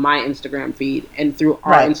see on my Instagram feed and through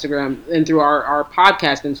our Instagram and through our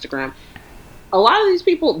podcast Instagram. A lot of these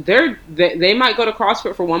people, they might go to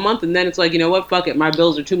CrossFit for 1 month and then it's like, you know what, fuck it, my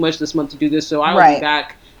bills are too much this month to do this, so I will be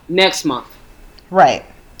back next month. Right.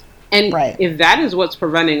 And if that is what's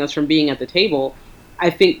preventing us from being at the table, I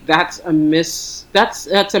think that's a missed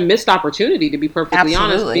opportunity, to be perfectly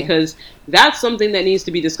honest, because that's something that needs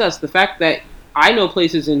to be discussed. The fact that I know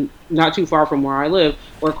places in not too far from where I live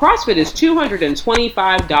where CrossFit is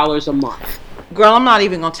 $225 a month. Girl, I'm not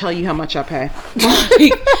even going to tell you how much I pay.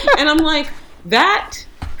 And I'm like, that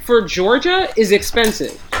for Georgia is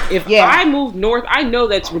expensive. If I moved north, I know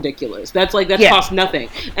that's ridiculous. That costs nothing.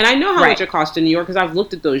 And I know how much it costs in New York because I've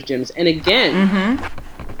looked at those gyms. And again,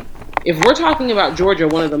 if we're talking about Georgia,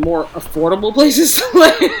 one of the more affordable places to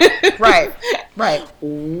live, right.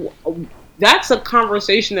 That's a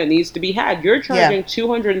conversation that needs to be had. You're charging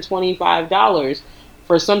 $225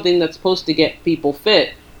 for something that's supposed to get people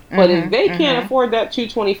fit. But if they can't afford that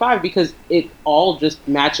 $225 because it all just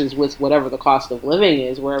matches with whatever the cost of living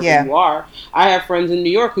is wherever you are. I have friends in New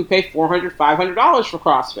York who pay $400, $500 for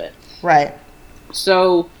CrossFit. Right.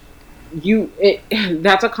 So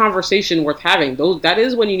that's a conversation worth having. That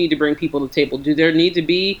is when you need to bring people to the table. Do there need to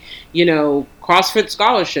be, CrossFit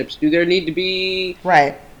scholarships? Do there need to be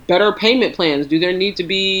better payment plans? Do there need to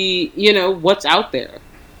be, what's out there?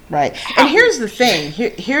 Right. And here's the thing.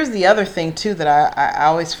 Here's the other thing, too, that I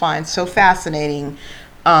always find so fascinating,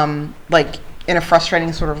 like in a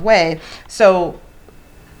frustrating sort of way. So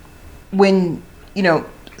when,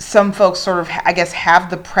 some folks sort of, I guess, have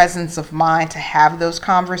the presence of mind to have those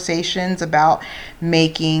conversations about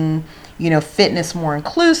making, fitness more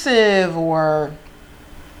inclusive or,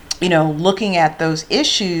 looking at those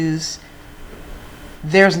issues,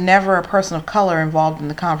 there's never a person of color involved in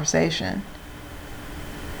the conversation.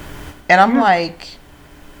 And I'm like,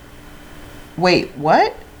 wait,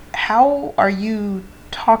 what? How are you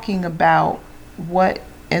talking about what?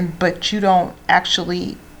 But you don't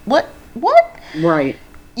actually, what? Right.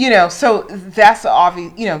 So that's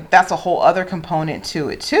obvious, that's a whole other component to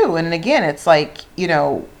it too. And again, it's like,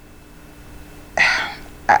 I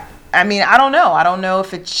mean, I don't know. I don't know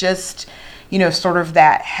if it's just, sort of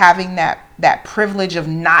that having that privilege of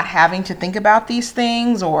not having to think about these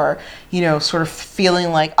things or, sort of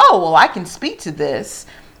feeling like, oh, well, I can speak to this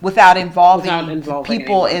without involving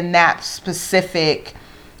people anyone in that specific,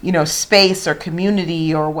 space or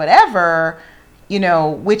community or whatever,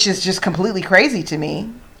 which is just completely crazy to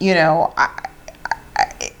me.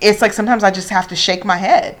 It's like sometimes I just have to shake my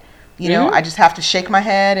head. I just have to shake my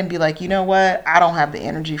head and be like, you know what? I don't have the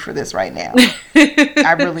energy for this right now.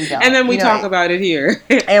 I really don't. And then we talk about it here.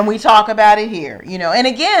 And we talk about it here, And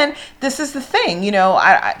again, this is the thing,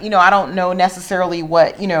 I don't know necessarily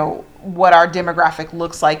what our demographic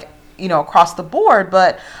looks like, across the board,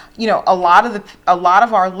 but a lot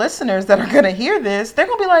of our listeners that are going to hear this, they're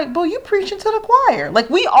going to be like, "Boo, you preaching to the choir." Like,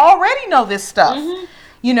 we already know this stuff.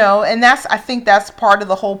 And I think that's part of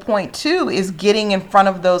the whole point too, is getting in front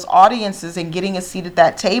of those audiences and getting a seat at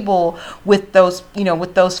that table with those,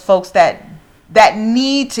 with those folks that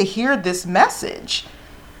need to hear this message,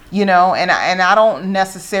 and I don't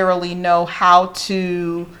necessarily know how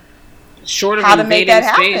to make that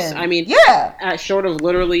happen. Space. I mean, short of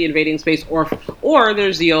literally invading space, or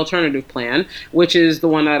there's the alternative plan, which is the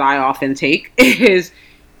one that I often take, is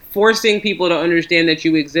forcing people to understand that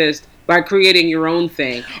you exist by creating your own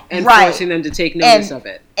thing and forcing them to take notice of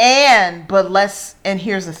it. And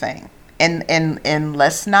here's the thing. And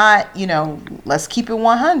let's not, let's keep it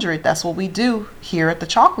 100. That's what we do here at the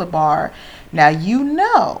Chocolate Bar.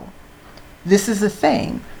 Now, this is the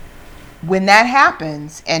thing. When that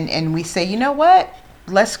happens and we say, you know what,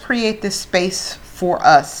 let's create this space for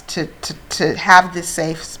us to have this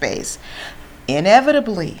safe space.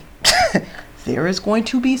 Inevitably, there is going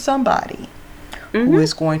to be somebody who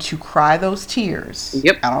is going to cry those tears.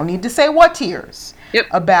 Yep. I don't need to say what tears. Yep.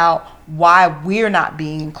 About why we're not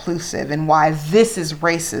being inclusive and why this is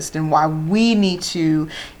racist and why we need to,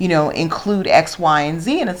 include X, Y, and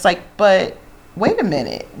Z. And it's like, but wait a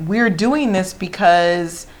minute. We're doing this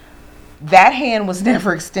because that hand was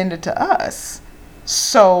never extended to us.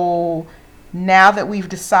 So now that we've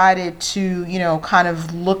decided to, kind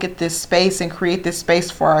of look at this space and create this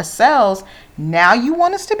space for ourselves, now you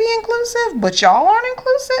want us to be inclusive, but y'all aren't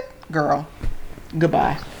inclusive? Girl,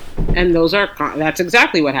 goodbye. And that's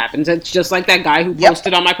exactly what happens. It's just like that guy who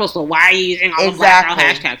posted on my post, well, why are you using all the black girl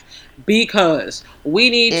hashtags? Because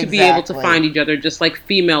we need to be able to find each other, just like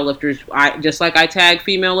female lifters. Just like I tag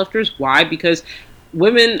female lifters. Why? Because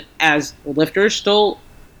women as lifters still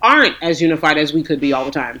aren't as unified as we could be all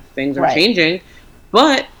the time. Things are changing,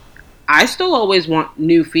 but I still always want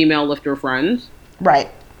new female lifter friends.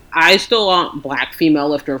 Right. I still want black female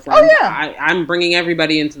lifter friends. Oh, yeah. I'm bringing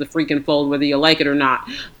everybody into the freaking fold, whether you like it or not.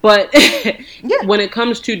 But when it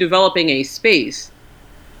comes to developing a space,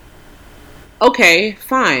 okay,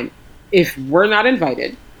 fine. If we're not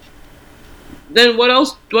invited, then what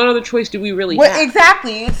else? What other choice do we really have?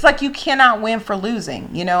 Exactly. It's like you cannot win for losing,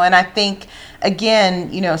 and I think,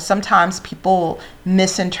 again, sometimes people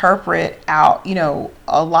misinterpret out,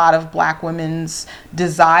 a lot of Black women's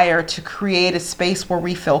desire to create a space where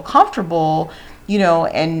we feel comfortable,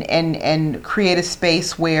 and create a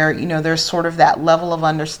space where, there's sort of that level of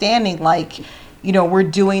understanding, like, we're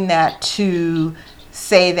doing that to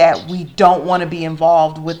say that we don't want to be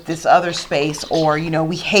involved with this other space, or,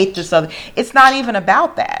 we hate this other. It's not even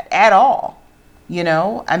about that at all.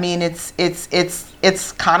 I mean, it's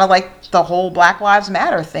kind of like the whole Black Lives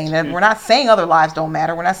Matter thing, that we're not saying other lives don't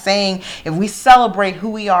matter. We're not saying if we celebrate who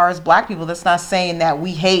we are as Black people, that's not saying that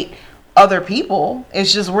we hate other people.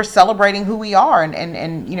 It's just we're celebrating who we are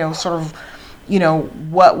and sort of,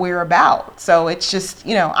 what we're about. So it's just,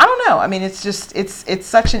 I don't know. I mean, it's just, it's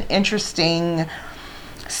such an interesting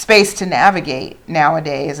space to navigate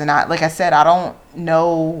nowadays. And like I said, I don't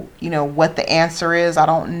know, what the answer is. I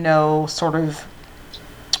don't know sort of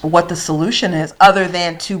what the solution is, other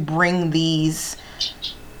than to bring these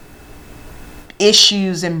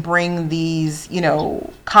issues and bring these,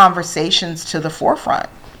 conversations to the forefront.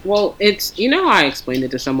 Well, it's, I explained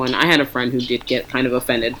it to someone. I had a friend who did get kind of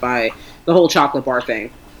offended by the whole chocolate bar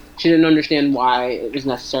thing. She didn't understand why it was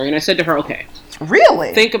necessary. And I said to her, okay.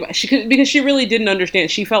 Really? Think about because she really didn't understand.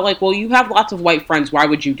 She felt like, well, you have lots of white friends. Why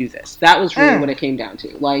would you do this? That was really what it came down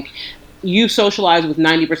to. Like, you socialize with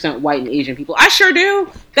 90% white and Asian people. I sure do.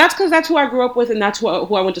 That's because that's who I grew up with, and that's who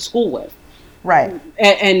I went to school with. Right.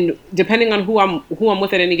 And depending on who I'm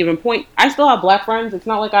with at any given point, I still have Black friends. It's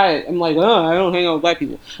not like I'm like, oh, I don't hang out with Black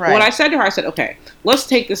people. Right. What I said to her, I said, okay, let's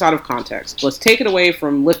take this out of context. Let's take it away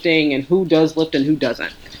from lifting and who does lift and who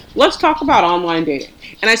doesn't. Let's talk about online dating.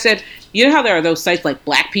 And I said, you know how there are those sites like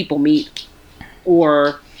Black People Meet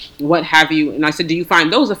or what have you? And I said, do you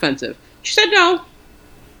find those offensive? She said, no.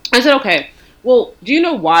 I said, okay, well, do you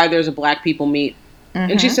know why there's a Black People Meet?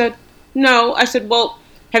 Mm-hmm. And she said, no. I said, well,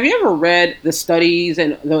 have you ever read the studies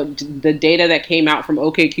and the data that came out from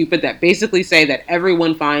OkCupid that basically say that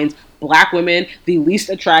everyone finds Black women the least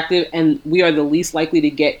attractive and we are the least likely to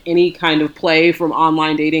get any kind of play from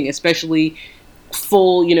online dating, especially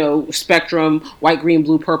full, spectrum, white, green,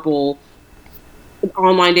 blue, purple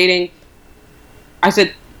online dating? I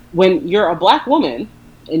said, when you're a Black woman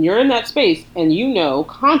and you're in that space and you know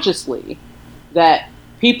consciously that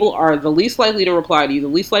people are the least likely to reply to you, the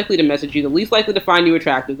least likely to message you, the least likely to find you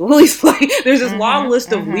attractive, the least there's this long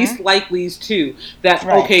list of least likelies too that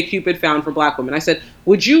OkCupid found for Black women. I said,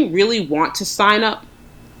 would you really want to sign up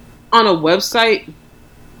on a website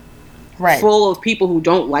full of people who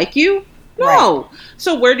don't like you? No. Right.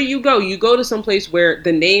 So where do you go? You go to some place where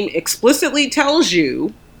the name explicitly tells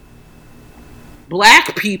you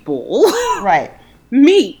Black people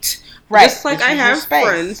meet. Right. Just like I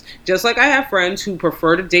have friends who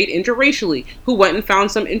prefer to date interracially, who went and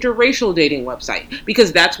found some interracial dating website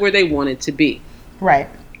because that's where they wanted to be. Right.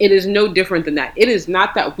 It is no different than that. It is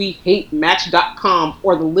not that we hate Match.com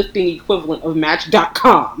or the lifting equivalent of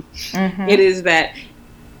Match.com. Mm-hmm. It is that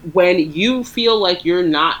when you feel like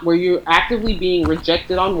where you're actively being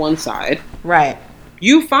rejected on one side. Right.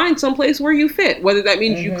 You find someplace where you fit, whether that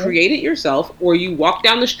means you create it yourself or you walk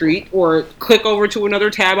down the street or click over to another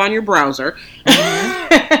tab on your browser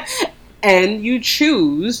and you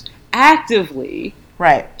choose actively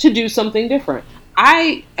to do something different.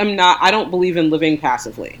 I don't believe in living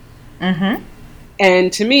passively. Mm-hmm.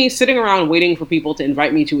 And to me, sitting around waiting for people to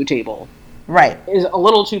invite me to a table is a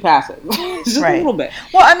little too passive. Just a little bit.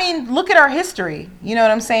 Well, I mean, look at our history. You know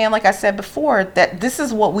what I'm saying? Like I said before, that this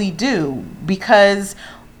is what we do because,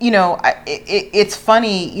 it's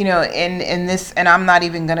funny, in this, and I'm not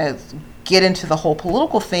even going to get into the whole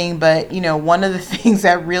political thing, but, one of the things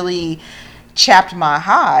that really chapped my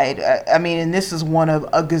hide, and this is one of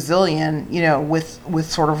a gazillion, with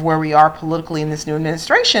sort of where we are politically in this new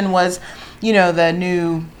administration was, the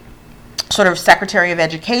new sort of Secretary of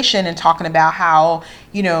Education and talking about how,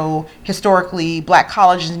 historically Black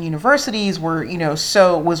colleges and universities were,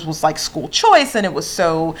 so was like school choice and it was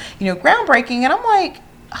so, groundbreaking. And I'm like,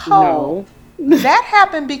 no. That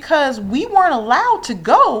happened because we weren't allowed to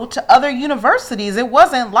go to other universities. It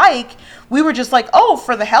wasn't like we were just like, oh,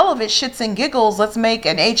 for the hell of it, shits and giggles, let's make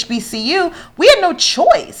an HBCU. We had no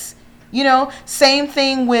choice. Same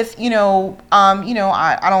thing with,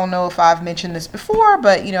 I don't know if I've mentioned this before,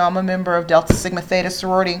 but, I'm a member of Delta Sigma Theta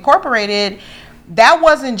Sorority Incorporated. That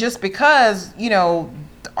wasn't just because,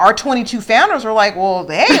 our 22 founders were like, well,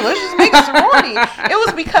 hey, let's just make a sorority. It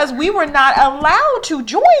was because we were not allowed to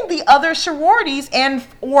join the other sororities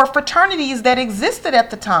or fraternities that existed at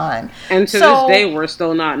the time. And to this day, we're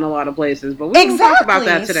still not in a lot of places, but we can talk about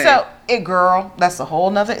that today. So, girl, that's a whole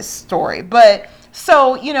nother story. But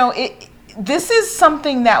so, this is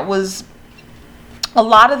something that was, a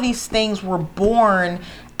lot of these things were born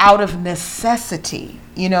out of necessity,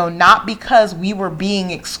 not because we were being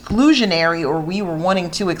exclusionary or we were wanting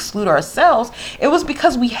to exclude ourselves. It was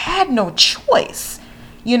because we had no choice,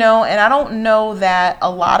 and I don't know that a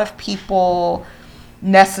lot of people,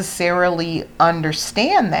 necessarily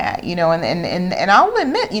understand that, and I'll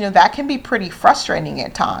admit, that can be pretty frustrating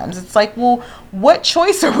at times. It's like, well, what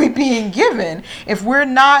choice are we being given if we're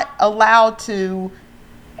not allowed to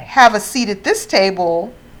have a seat at this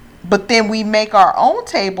table, but then we make our own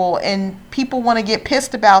table and people want to get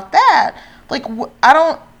pissed about that? Like, what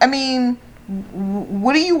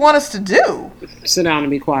do you want us to do? Sit down and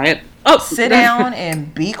be quiet. Sit down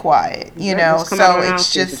and be quiet, so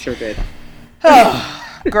it's just,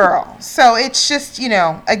 girl. So it's just,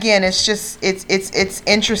 again, it's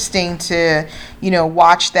interesting to,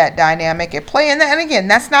 watch that dynamic at play. And again,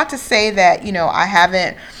 that's not to say that, I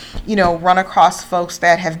haven't, run across folks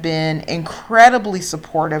that have been incredibly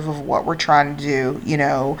supportive of what we're trying to do,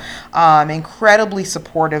 incredibly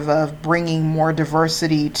supportive of bringing more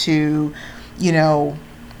diversity to,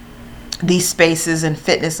 these spaces and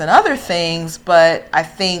fitness and other things. But I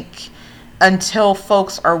think until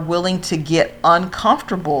folks are willing to get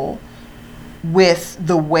uncomfortable with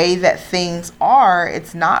the way that things are,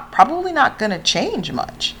 it's probably not going to change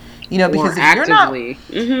much. Because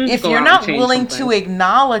if you're not willing to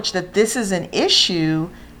acknowledge that this is an issue,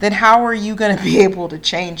 then how are you going to be able to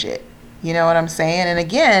change it? You know what I'm saying? And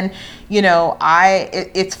again,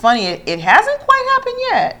 it's funny. It hasn't quite happened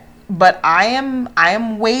yet, but I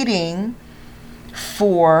am waiting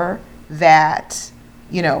for that,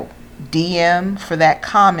 DM, for that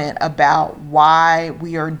comment about why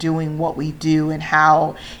we are doing what we do and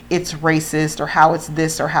how it's racist or how it's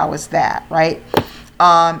this or how it's that, right?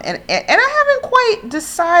 And I haven't quite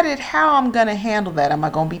decided how I'm going to handle that. Am I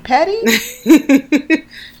going to be petty?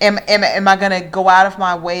 Am I going to go out of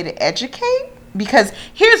my way to educate? Because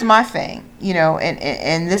here's my thing,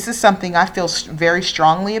 and this is something I feel very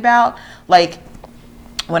strongly about. Like,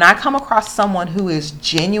 when I come across someone who is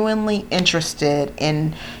genuinely interested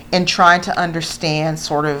in trying to understand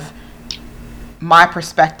sort of my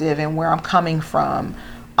perspective and where I'm coming from,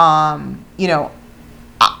 I'm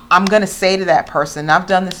going to say to that person, I've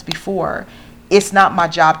done this before, it's not my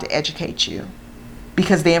job to educate you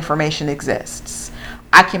because the information exists.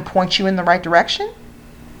 I can point you in the right direction.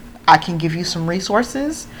 I can give you some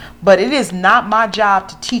resources, but it is not my job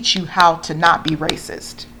to teach you how to not be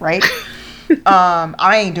racist, right?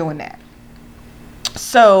 I ain't doing that.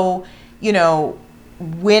 So,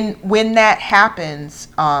 when that happens,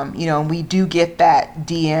 and we do get that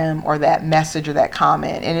DM or that message or that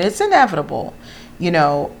comment, and it's inevitable,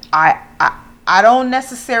 I don't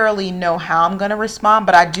necessarily know how I'm going to respond,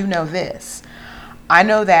 but I do know this. I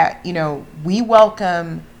know that, we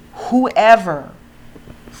welcome whoever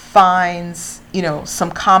finds,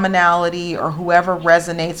 some commonality or whoever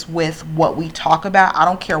resonates with what we talk about. I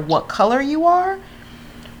don't care what color you are.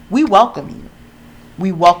 We welcome you.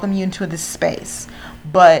 We welcome you into this space.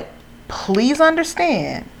 But please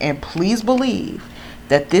understand and please believe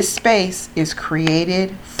that this space is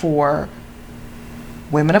created for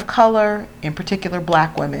women of color, in particular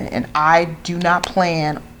Black women, and I do not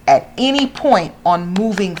plan at any point on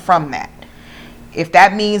moving from that. If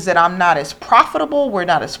that means that I'm not as profitable, we're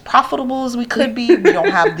not as profitable as we could be, we don't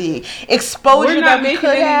have the exposure that we could have. We're not making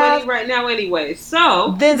any money right now anyway,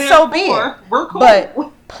 so then so be it. We're cool. But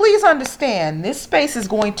please understand, this space is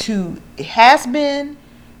it has been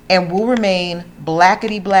and will remain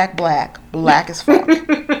blackety black as fuck.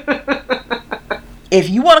 If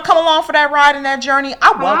you want to come along for that ride and that journey,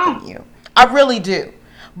 I welcome you. I really do.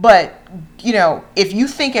 But, if you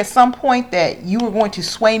think at some point that you are going to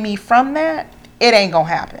sway me from that, it ain't going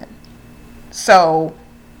to happen. So,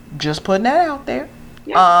 just putting that out there.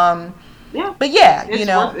 Yeah. But yeah,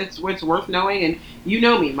 it's worth knowing. And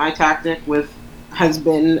me, my tactic has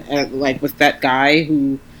been with that guy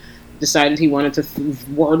who decided he wanted to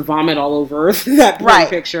word vomit all over that one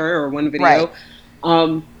picture or one video.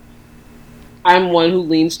 Right. I'm one who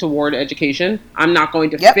leans toward education. I'm not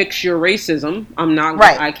going to fix your racism.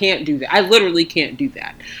 I can't do that. I literally can't do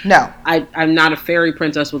that. No. I'm not a fairy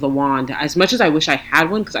princess with a wand. As much as I wish I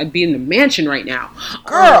had one, because I'd be in the mansion right now.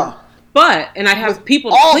 Girl. And I'd have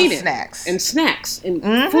people to clean it. Snacks and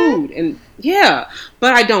food. And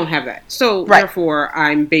but I don't have that. So therefore,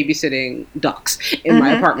 I'm babysitting ducks in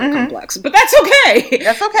my apartment complex. But that's okay.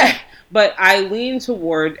 That's okay. But I lean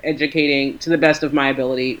toward educating to the best of my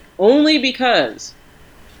ability only because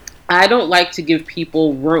I don't like to give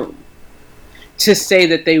people room to say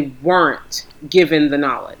that they weren't given the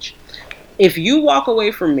knowledge. If you walk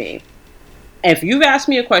away from me, if you've asked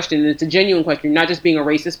me a question and it's a genuine question, you're not just being a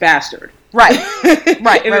racist bastard. Right.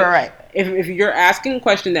 Right. If you're asking a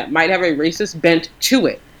question that might have a racist bent to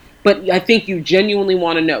it, but I think you genuinely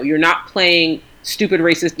want to know, you're not playing stupid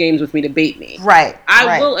racist games with me to bait me. Right.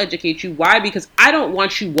 I will educate you. Why? Because I don't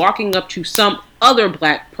want you walking up to some other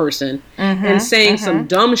black person and saying some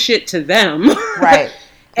dumb shit to them. Right.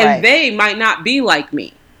 And they might not be like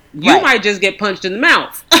me. You might just get punched in the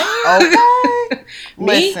mouth. Okay.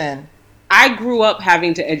 Listen. I grew up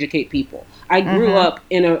having to educate people. I grew up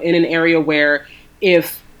in an area where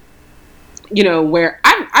where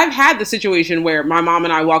I've had the situation where my mom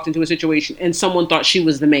and I walked into a situation and someone thought she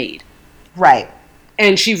was the maid. Right.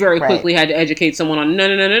 And she very quickly had to educate someone on,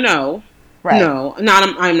 no. Right. No,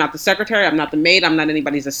 I'm not the secretary. I'm not the maid. I'm not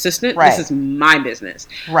anybody's assistant. Right. This is my business.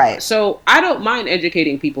 Right. So I don't mind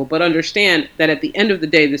educating people, but understand that at the end of the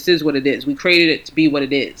day, this is what it is. We created it to be what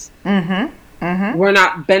it is. We're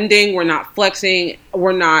not bending. We're not flexing.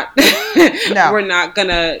 We're not. No. We're not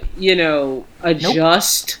gonna,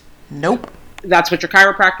 adjust. Nope. That's what your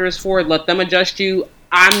chiropractor is for. Let them adjust you.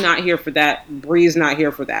 I'm not here for that. Bree's not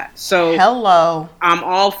here for that. So hello. I'm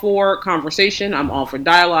all for conversation. I'm all for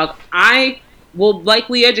dialogue. I will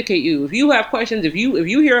likely educate you. If you have questions, if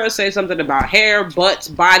you hear us say something about hair, butts,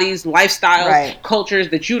 bodies, lifestyles, cultures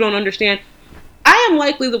that you don't understand, I am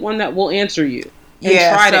likely the one that will answer you.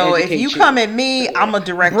 So if you come at me, I'm going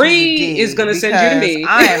to direct you to D. Is going to send you to me.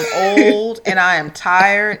 I am old and I am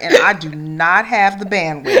tired and I do not have the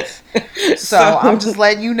bandwidth. So I'm just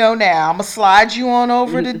letting you know now. I'm going to slide you on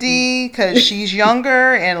over to D because she's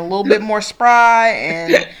younger and a little bit more spry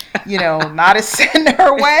and, not as set in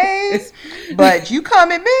her ways. But you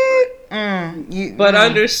come at me.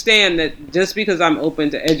 Understand that just because I'm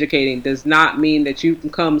open to educating does not mean that you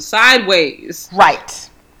can come sideways. Right.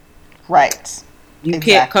 You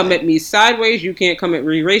can't come at me sideways, you can't come at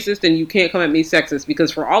me racist, and you can't come at me sexist,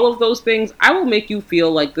 because for all of those things, I will make you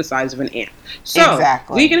feel like the size of an ant. So,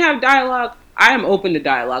 we can have dialogue. I am open to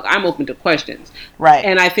dialogue. I'm open to questions. Right.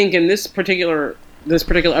 And I think in this particular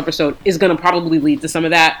episode is going to probably lead to some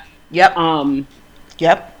of that. Yep.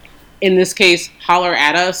 In this case, holler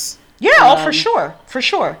at us. Yeah, for sure. For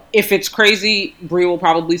sure. If it's crazy, Bree will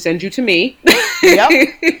probably send you to me. Yep.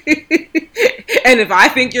 And if I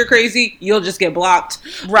think you're crazy, you'll just get blocked.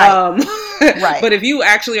 Right. Right. But if you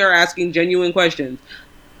actually are asking genuine questions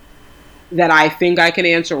that I think I can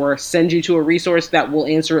answer, or send you to a resource that will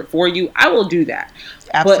answer it for you, I will do that.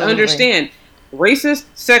 Absolutely. But understand, racist,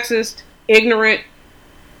 sexist, ignorant,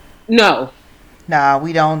 no. Nah,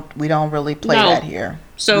 we don't really play that here.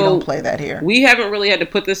 So we don't play that here. We haven't really had to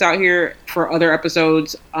put this out here for other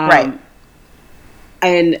episodes. Right.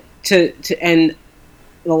 And and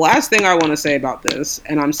the last thing I want to say about this,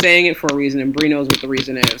 and I'm saying it for a reason, and Bree knows what the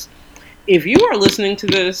reason is. If you are listening to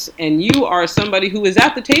this and you are somebody who is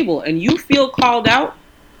at the table and you feel called out,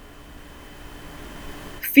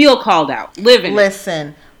 live in it.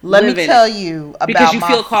 Listen, let me tell you about, because you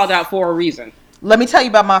feel called out for a reason. Let me tell you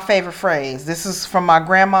about my favorite phrase. This is from my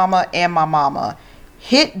grandmama and my mama.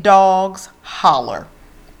 Hit dogs, holler.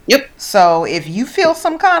 Yep. So if you feel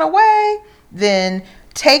some kind of way, then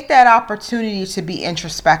take that opportunity to be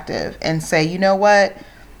introspective and say, you know what?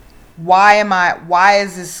 Why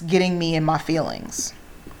is this getting me in my feelings?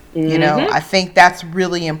 I think that's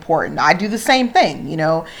really important. I do the same thing.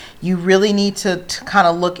 You really need to kind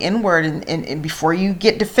of look inward and before you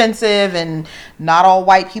get defensive, and not all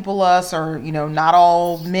white people us, or, not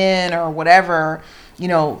all men or whatever,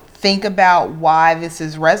 think about why this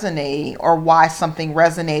is resonating, or why something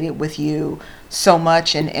resonated with you so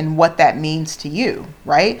much, and what that means to you.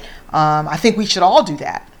 Right. I think we should all do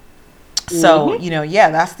that. So,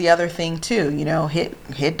 that's the other thing too,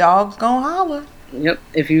 hit dogs, gonna holler. Yep.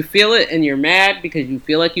 If you feel it and you're mad because you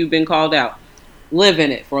feel like you've been called out, live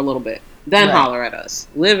in it for a little bit. Then holler at us.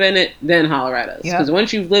 Live in it, then holler at us. Because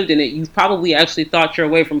once you've lived in it, you've probably actually thought your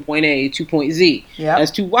way from point A to point Z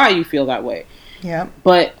as to why you feel that way. Yeah.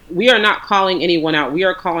 But we are not calling anyone out. We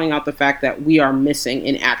are calling out the fact that we are missing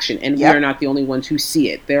in action, and we are not the only ones who see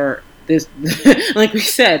it. Like we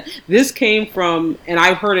said, this came from, and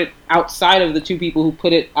I've heard it outside of the two people who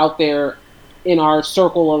put it out there in our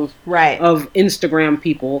circle of Instagram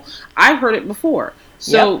people. I've heard it before.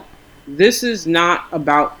 So this is not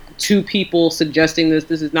about two people suggesting this.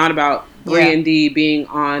 This is not about Bree and D being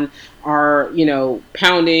on our,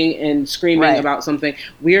 pounding and screaming about something.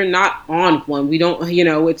 We are not on one. We don't,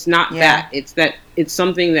 it's not that. It's that it's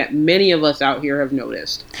something that many of us out here have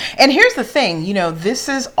noticed. And here's the thing, this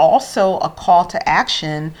is also a call to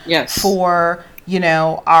action for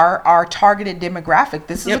our targeted demographic.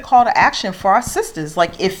 This is a call to action for our sisters.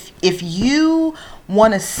 Like, if you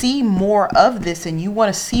want to see more of this and you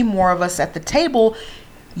want to see more of us at the table,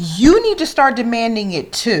 you need to start demanding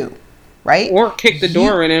it too, right? Or kick the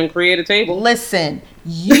door in and create a table. Listen,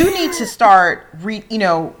 you need to start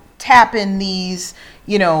tapping these,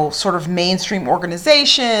 sort of mainstream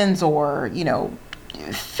organizations, or,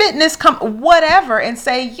 fitness whatever, and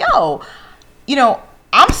say, yo,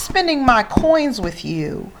 I'm spending my coins with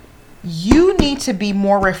you. You need to be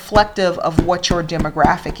more reflective of what your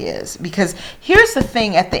demographic is. Because here's the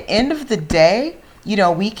thing, at the end of the day,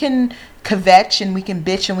 we can kvetch and we can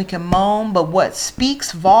bitch and we can moan, but what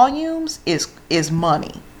speaks volumes is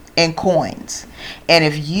money and coins. And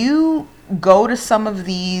if you go to some of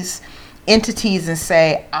these entities and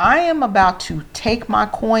say, I am about to take my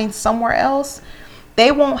coins somewhere else,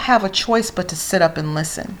 they won't have a choice but to sit up and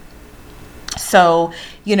listen. So,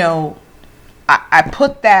 I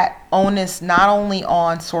put that onus not only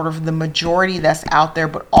on sort of the majority that's out there,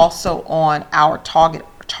 but also on our target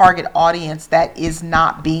audience that is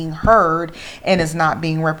not being heard and is not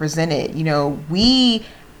being represented. We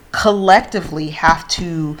collectively have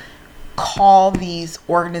to call these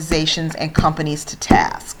organizations and companies to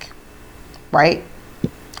task, right?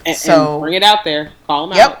 And bring it out there. Call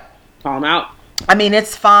them out. Call them out. I mean,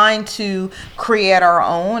 it's fine to create our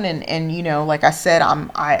own, and like I said,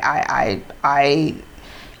 I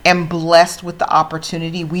am blessed with the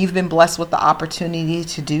opportunity. We've been blessed with the opportunity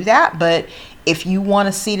to do that. But if you want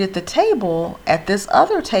a seat at the table, at this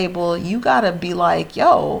other table, you gotta be like,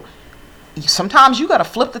 yo, sometimes you gotta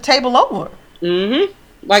flip the table over. Mm-hmm.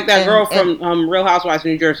 Like that girl from Real Housewives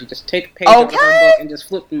of New Jersey. Just take a page out of her book and just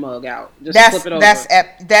flip the mug out. Flip it over.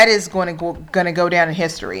 That is going to go down in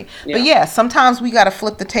history. Yeah. But yeah, sometimes we got to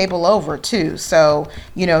flip the table over too. So,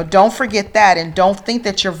 don't forget that, and don't think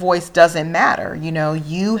that your voice doesn't matter.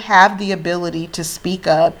 You have the ability to speak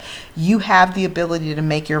up. You have the ability to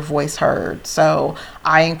make your voice heard. So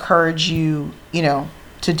I encourage you, to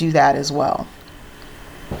do that as well.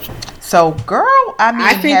 So, girl, I mean,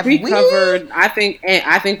 I think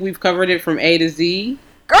we've covered it from A to Z.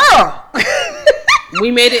 Girl,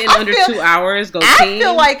 we made it in under 2 hours. I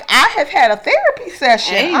feel like I have had a therapy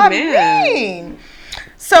session. Amen.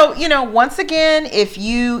 So, once again, if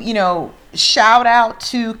you, shout out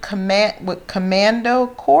to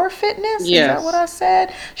CommandoCoreFitness. Yes. Is that what I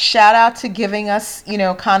said? Shout out to giving us,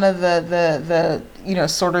 kind of the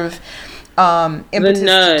sort of impetus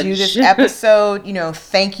to do this episode.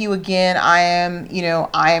 Thank you again. I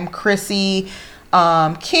am Chrissy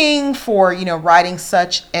King for writing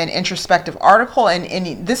such an introspective article,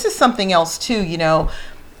 and this is something else too.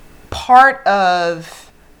 Part of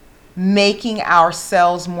making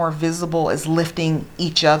ourselves more visible is lifting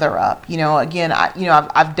each other up. Again,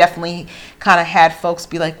 I've definitely kind of had folks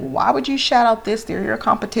be like, why would you shout out this? They're your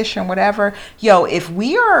competition, whatever. If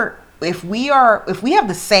we have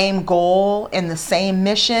the same goal and the same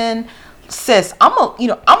mission, sis, I'm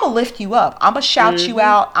gonna lift you up. I'm gonna shout you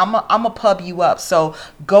out. I'm gonna pub you up. So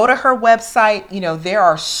go to her website. There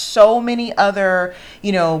are so many other,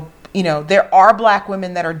 there are Black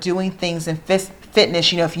women that are doing things in fitness.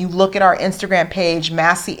 If you look at our Instagram page,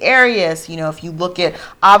 Massey Arias, if you look at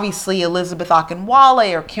obviously Elizabeth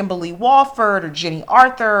Akinwale or Kimberly Walford or Jenny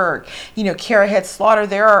Arthur, or Kara Head Slaughter,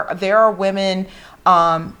 there are women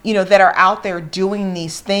that are out there doing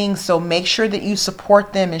these things. So make sure that you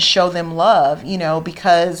support them and show them love,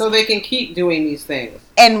 because so they can keep doing these things.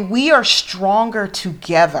 And we are stronger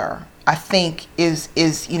together, I think is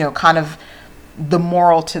kind of the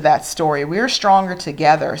moral to that story. We're stronger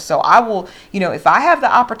together. So I will, if I have the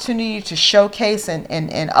opportunity to showcase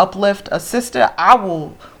and uplift a sister,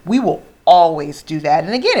 we will always do that.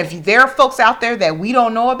 And again, if there are folks out there that we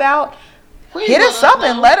don't know about, please hit us up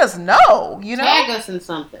and let us know. Tag us in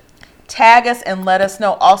something. Tag us and let us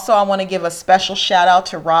know. Also, I want to give a special shout out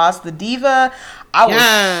to Roz the Diva. I was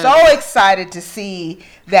so excited to see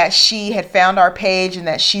that she had found our page and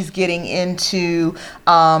that she's getting into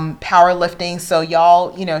powerlifting. So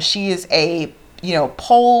y'all, she is a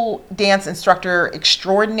pole dance instructor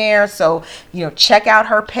extraordinaire. So, check out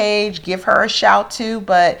her page, give her a shout too.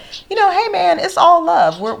 But, hey man, it's all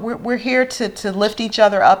love. We're here to lift each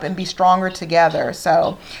other up and be stronger together.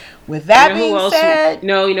 So with that being said, you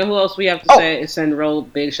know who else we have to send real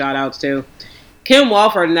big shout outs to? Kim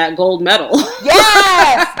Walford and that gold medal.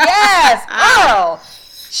 Yes, girl.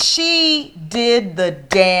 She did the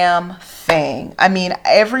damn thing. I mean,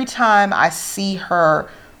 every time I see her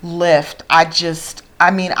lift,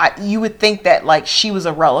 you would think that like she was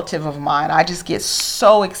a relative of mine. I just get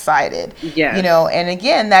so excited. Yeah. And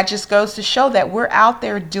again, that just goes to show that we're out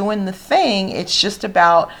there doing the thing. It's just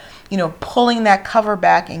about, pulling that cover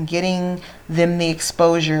back and getting them the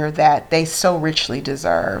exposure that they so richly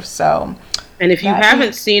deserve. So, and if you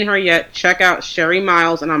haven't seen her yet, check out Sherry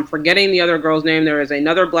Miles. And I'm forgetting the other girl's name. There is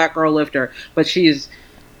another Black girl lifter, but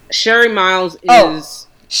Sherry Miles is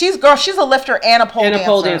She's a lifter and a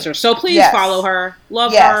pole dancer. So please follow her.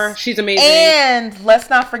 Love her. She's amazing. And let's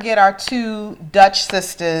not forget our two Dutch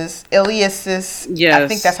sisters, Iliasis. Yes. I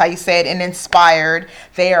think that's how you say it, and Inspired.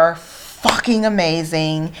 They are fucking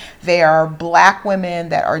amazing. They are Black women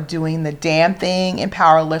that are doing the damn thing in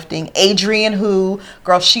powerlifting. Adrienne,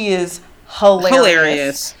 girl, she is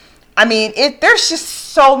hilarious. I mean, there's just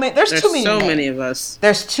so many. There's too many. So many of us.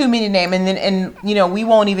 There's too many names, and we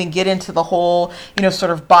won't even get into the whole sort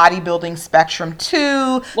of bodybuilding spectrum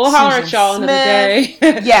too. We'll holler at y'all another day.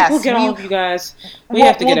 Yes, we'll get all of you guys.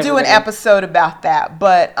 We'll do an episode about that.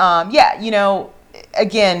 But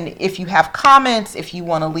again, if you have comments, if you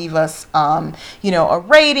want to leave us, a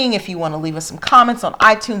rating, if you want to leave us some comments on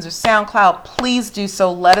iTunes or SoundCloud, please do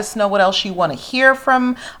so. Let us know what else you want to hear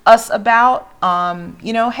from us about.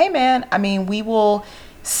 Hey man, I mean, we will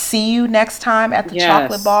see you next time at the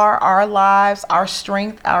Chocolate Bar. Our lives, our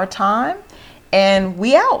strength, our time, and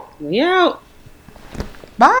we out.